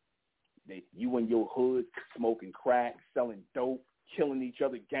 You and your hood smoking crack, selling dope, killing each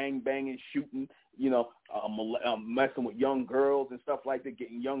other, gang banging, shooting, messing with young girls and stuff like that,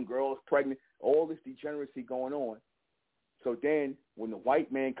 getting young girls pregnant, all this degeneracy going on. So then when the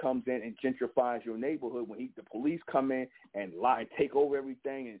white man comes in and gentrifies your neighborhood, when the police come in and lie and take over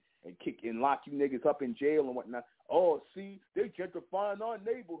everything and kick and lock you niggas up in jail and whatnot, oh, see, they gentrifying our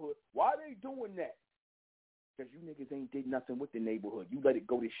neighborhood. Why they doing that? Because you niggas ain't did nothing with the neighborhood. You let it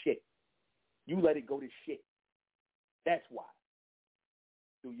go to shit. You let it go to shit. That's why.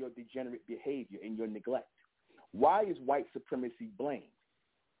 Through your degenerate behavior and your neglect. Why is white supremacy blamed?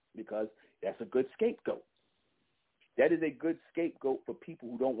 Because that's a good scapegoat. That is a good scapegoat for people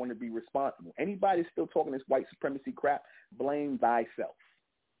who don't want to be responsible. Anybody still talking this white supremacy crap, blame thyself.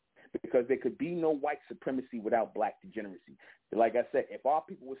 Because there could be no white supremacy without black degeneracy. Like I said, if our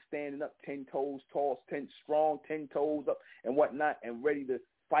people were standing up 10 toes tall, 10 strong, 10 toes up and whatnot, and ready to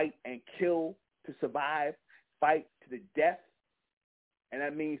fight and kill to survive, fight to the death, and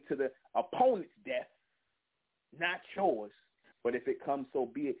that means to the opponent's death, not yours. But if it comes, so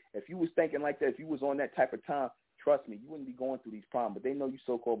be it. If you was thinking like that, if you was on that type of time, trust me, you wouldn't be going through these problems. But they know you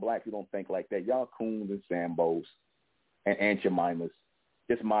so-called black, you don't think like that. Y'all coons and Sambos and Aunt Jemimas,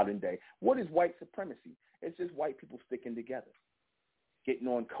 just modern day. What is white supremacy? It's just white people sticking together, getting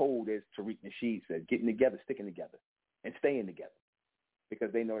on code, as Tariq Nasheed said, getting together, sticking together, and staying together.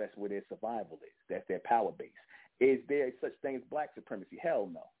 Because they know that's where their survival is. That's their power base. Is there such thing as black supremacy? Hell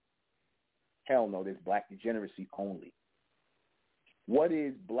no. Hell no, there's black degeneracy only. What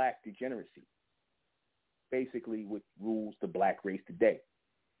is black degeneracy? Basically what rules the black race today.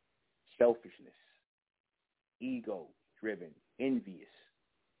 Selfishness, ego-driven, envious,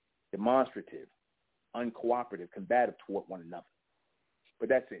 demonstrative, uncooperative, combative toward one another. But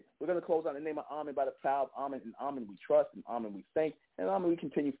that's it. We're going to close out the name of Amen by the power of Amen, and Amen we trust, and Amen we thank, and Amen we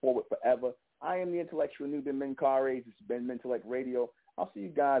continue forward forever. I am the intellectual NUBEN MENKARAYZZ. This has been MENTELLECT Radio. I'll see you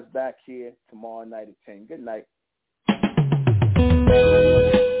guys back here tomorrow night at 10. Good night.